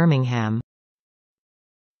Field in Birmingham.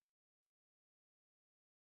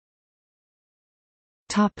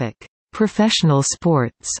 Professional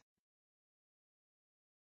sports.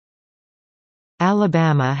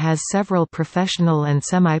 Alabama has several professional and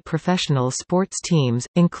semi-professional sports teams,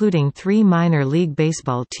 including 3 minor league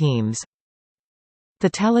baseball teams. The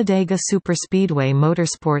Talladega Superspeedway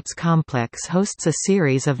Motorsports Complex hosts a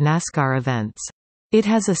series of NASCAR events. It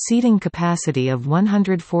has a seating capacity of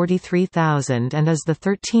 143,000 and is the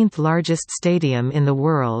 13th largest stadium in the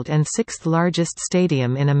world and 6th largest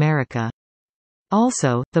stadium in America.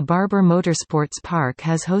 Also, the Barber Motorsports Park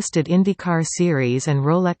has hosted IndyCar Series and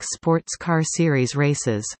Rolex Sports Car Series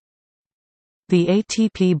races. The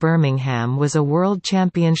ATP Birmingham was a World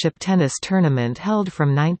Championship tennis tournament held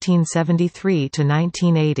from 1973 to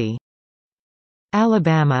 1980.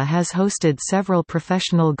 Alabama has hosted several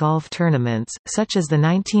professional golf tournaments, such as the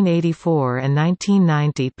 1984 and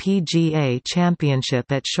 1990 PGA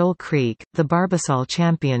Championship at Shoal Creek, the Barbasol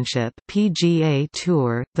Championship PGA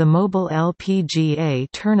Tour, the Mobile LPGA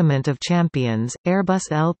Tournament of Champions, Airbus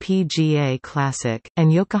LPGA Classic,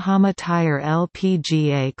 and Yokohama Tire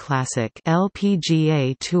LPGA Classic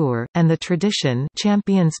LPGA Tour, and the Tradition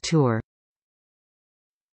Champions Tour.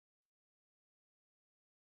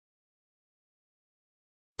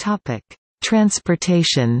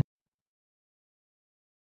 Transportation.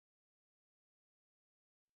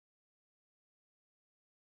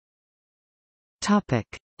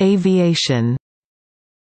 Aviation.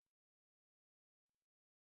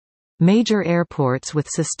 Major airports with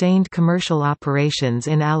sustained commercial operations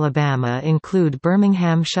in Alabama include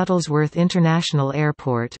Birmingham Shuttlesworth International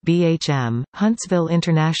Airport (BHM), Huntsville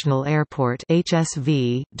International Airport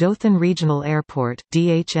 (HSV), Dothan Regional Airport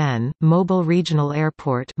 (DHN), Mobile Regional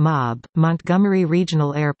Airport (MOB), Montgomery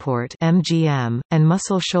Regional Airport (MGM), and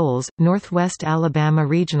Muscle Shoals, Northwest Alabama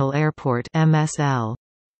Regional Airport (MSL).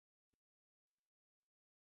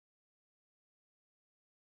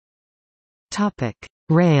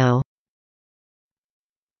 Rail.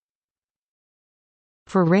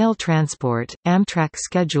 For rail transport, Amtrak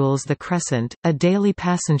schedules the Crescent, a daily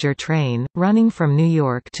passenger train, running from New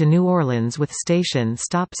York to New Orleans with station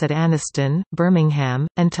stops at Anniston, Birmingham,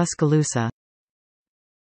 and Tuscaloosa.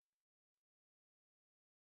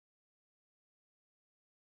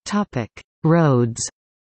 Roads.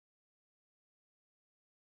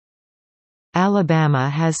 Alabama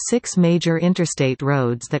has 6 major interstate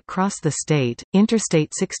roads that cross the state.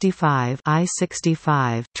 Interstate 65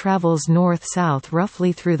 I-65 travels north-south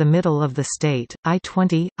roughly through the middle of the state.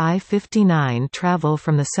 I-20, I-59 travel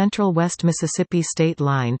from the central West Mississippi state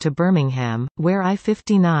line to Birmingham, where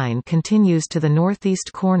I-59 continues to the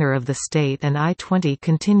northeast corner of the state and I-20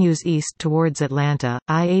 continues east towards Atlanta.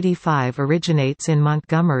 I-85 originates in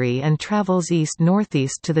Montgomery and travels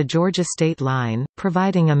east-northeast to the Georgia state line,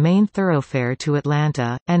 providing a main thoroughfare to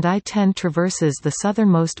Atlanta, and I-10 traverses the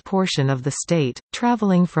southernmost portion of the state,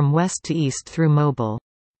 traveling from west to east through Mobile.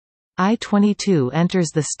 I-22 enters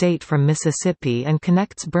the state from Mississippi and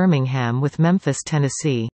connects Birmingham with Memphis,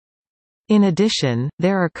 Tennessee. In addition,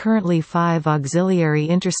 there are currently 5 auxiliary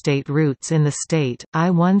interstate routes in the state: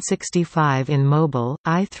 I-165 in Mobile,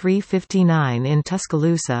 I-359 in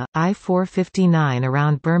Tuscaloosa, I-459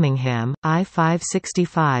 around Birmingham,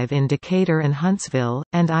 I-565 in Decatur and Huntsville,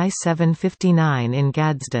 and I-759 in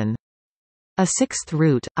Gadsden. A 6th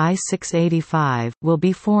route, I-685, will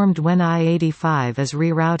be formed when I-85 is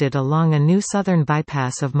rerouted along a new southern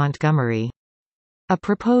bypass of Montgomery. A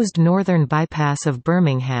proposed northern bypass of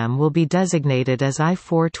Birmingham will be designated as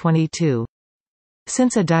I-422.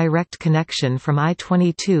 Since a direct connection from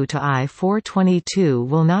I-22 to I-422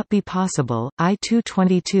 will not be possible,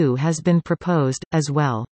 I-222 has been proposed, as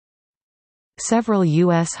well. Several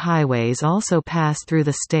U.S. highways also pass through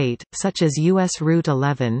the state, such as U.S. Route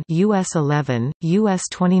 11, U.S. 11, U.S.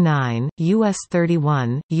 29, U.S.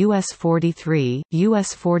 31, U.S. 43,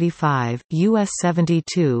 U.S. 45, U.S.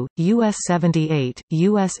 72, U.S. 78,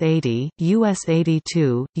 U.S. 80, U.S.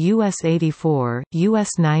 82, U.S. 84, U.S.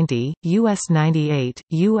 90, U.S. 98,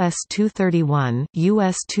 U.S. 231,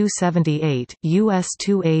 U.S. 278, U.S.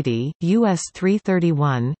 280, U.S.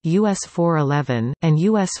 331, U.S. 411, and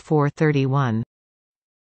U.S. 431.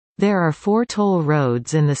 There are 4 toll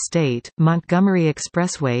roads in the state: Montgomery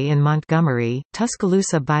Expressway in Montgomery,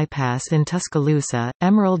 Tuscaloosa Bypass in Tuscaloosa,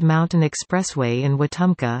 Emerald Mountain Expressway in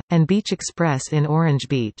Wetumpka, and Beach Express in Orange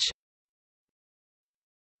Beach.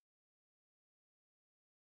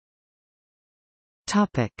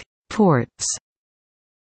 Ports.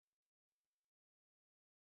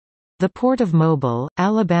 The Port of Mobile,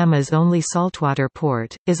 Alabama's only saltwater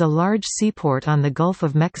port, is a large seaport on the Gulf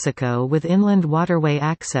of Mexico with inland waterway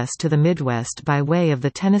access to the Midwest by way of the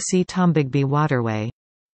Tennessee-Tombigbee Waterway.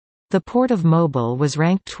 The Port of Mobile was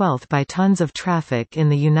ranked 12th by tons of traffic in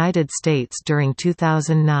the United States during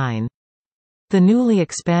 2009. The newly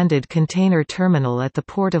expanded container terminal at the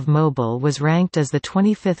Port of Mobile was ranked as the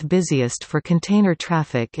 25th busiest for container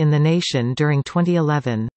traffic in the nation during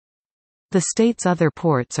 2011. The state's other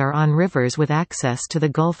ports are on rivers with access to the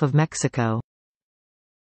Gulf of Mexico.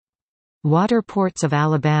 Water ports of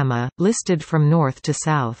Alabama, listed from north to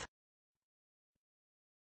south.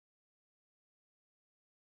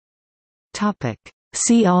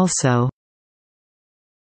 See also: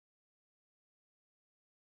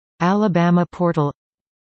 Alabama portal,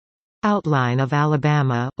 Outline of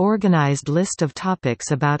Alabama, organized list of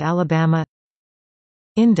topics about Alabama,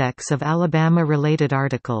 Index of Alabama-related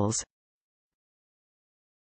articles.